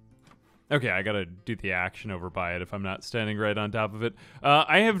 Okay, I gotta do the action over by it if I'm not standing right on top of it.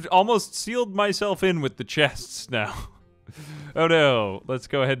 I have almost sealed myself in with the chests now. Oh no. Let's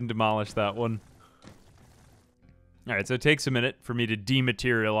go ahead and demolish that one. Alright, so it takes a minute for me to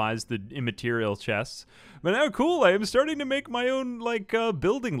dematerialize the immaterial chests. But now, cool, I am starting to make my own, like,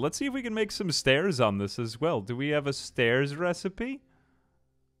 building. Let's see if we can make some stairs on this as well. Do we have a stairs recipe?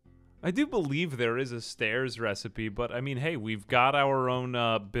 I do believe there is a stairs recipe, but, I mean, hey, we've got our own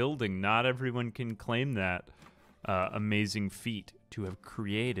building. Not everyone can claim that amazing feat to have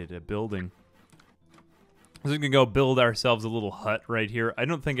created a building. So we can go build ourselves a little hut right here. I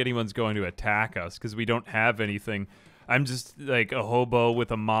don't think anyone's going to attack us because we don't have anything. I'm just like a hobo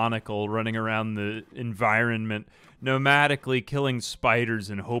with a monocle running around the environment, nomadically killing spiders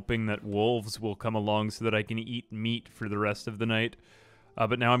and hoping that wolves will come along so that I can eat meat for the rest of the night.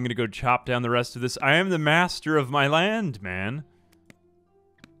 But now I'm going to go chop down the rest of this. I am the master of my land, man.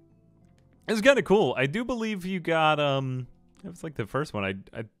 It's kind of cool. I do believe you got, it was like the first one.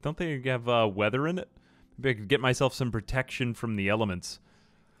 I don't think you have weather in it. Maybe I could get myself some protection from the elements.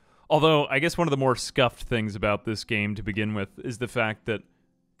 Although, I guess one of the more scuffed things about this game to begin with is the fact that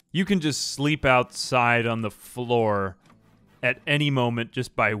you can just sleep outside on the floor at any moment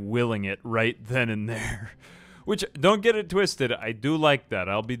just by willing it right then and there. Which, don't get it twisted, I do like that.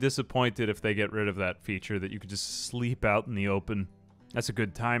 I'll be disappointed if they get rid of that feature that you could just sleep out in the open. That's a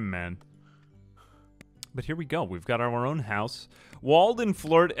good time, man. But here we go. We've got our own house. Walled and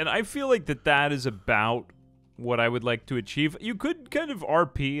floored, and I feel like that is about what I would like to achieve. You could kind of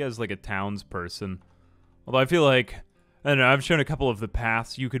RP as like a townsperson. Although I feel like, I don't know, I've shown a couple of the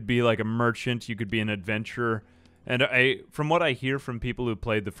paths. You could be like a merchant, you could be an adventurer. And from what I hear from people who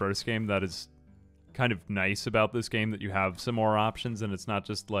played the first game, that is kind of nice about this game, that you have some more options and it's not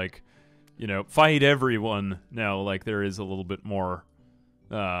just like, you know, fight everyone. No, like there is a little bit more,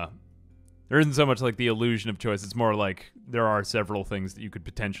 there isn't so much like the illusion of choice. It's more like there are several things that you could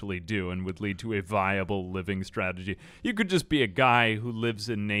potentially do and would lead to a viable living strategy. You could just be a guy who lives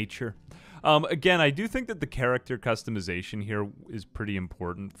in nature. Again, I do think that the character customization here is pretty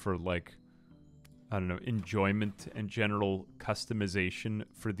important for, like, I don't know, enjoyment and general customization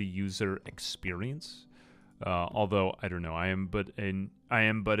for the user experience. Although, I don't know, I am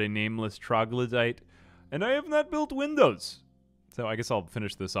but a nameless troglodyte. And I have not built windows. So I guess I'll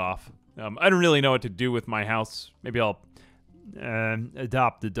finish this off. I don't really know what to do with my house. Maybe I'll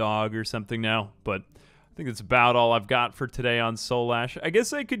adopt a dog or something now. But I think that's about all I've got for today on Soulash. I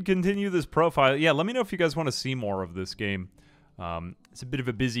guess I could continue this profile. Yeah, let me know if you guys want to see more of this game. It's a bit of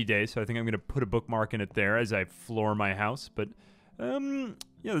a busy day, so I think I'm going to put a bookmark in it there as I floor my house. But, yeah,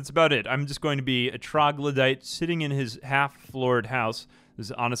 that's about it. I'm just going to be a troglodyte sitting in his half-floored house. This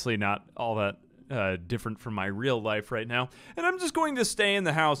is honestly not all that different from my real life right now. And I'm just going to stay in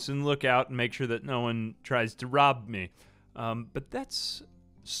the house and look out and make sure that no one tries to rob me. But that's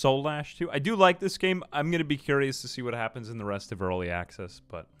Soulash 2. I do like this game. I'm going to be curious to see what happens in the rest of Early Access.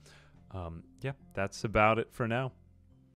 But, yeah, that's about it for now.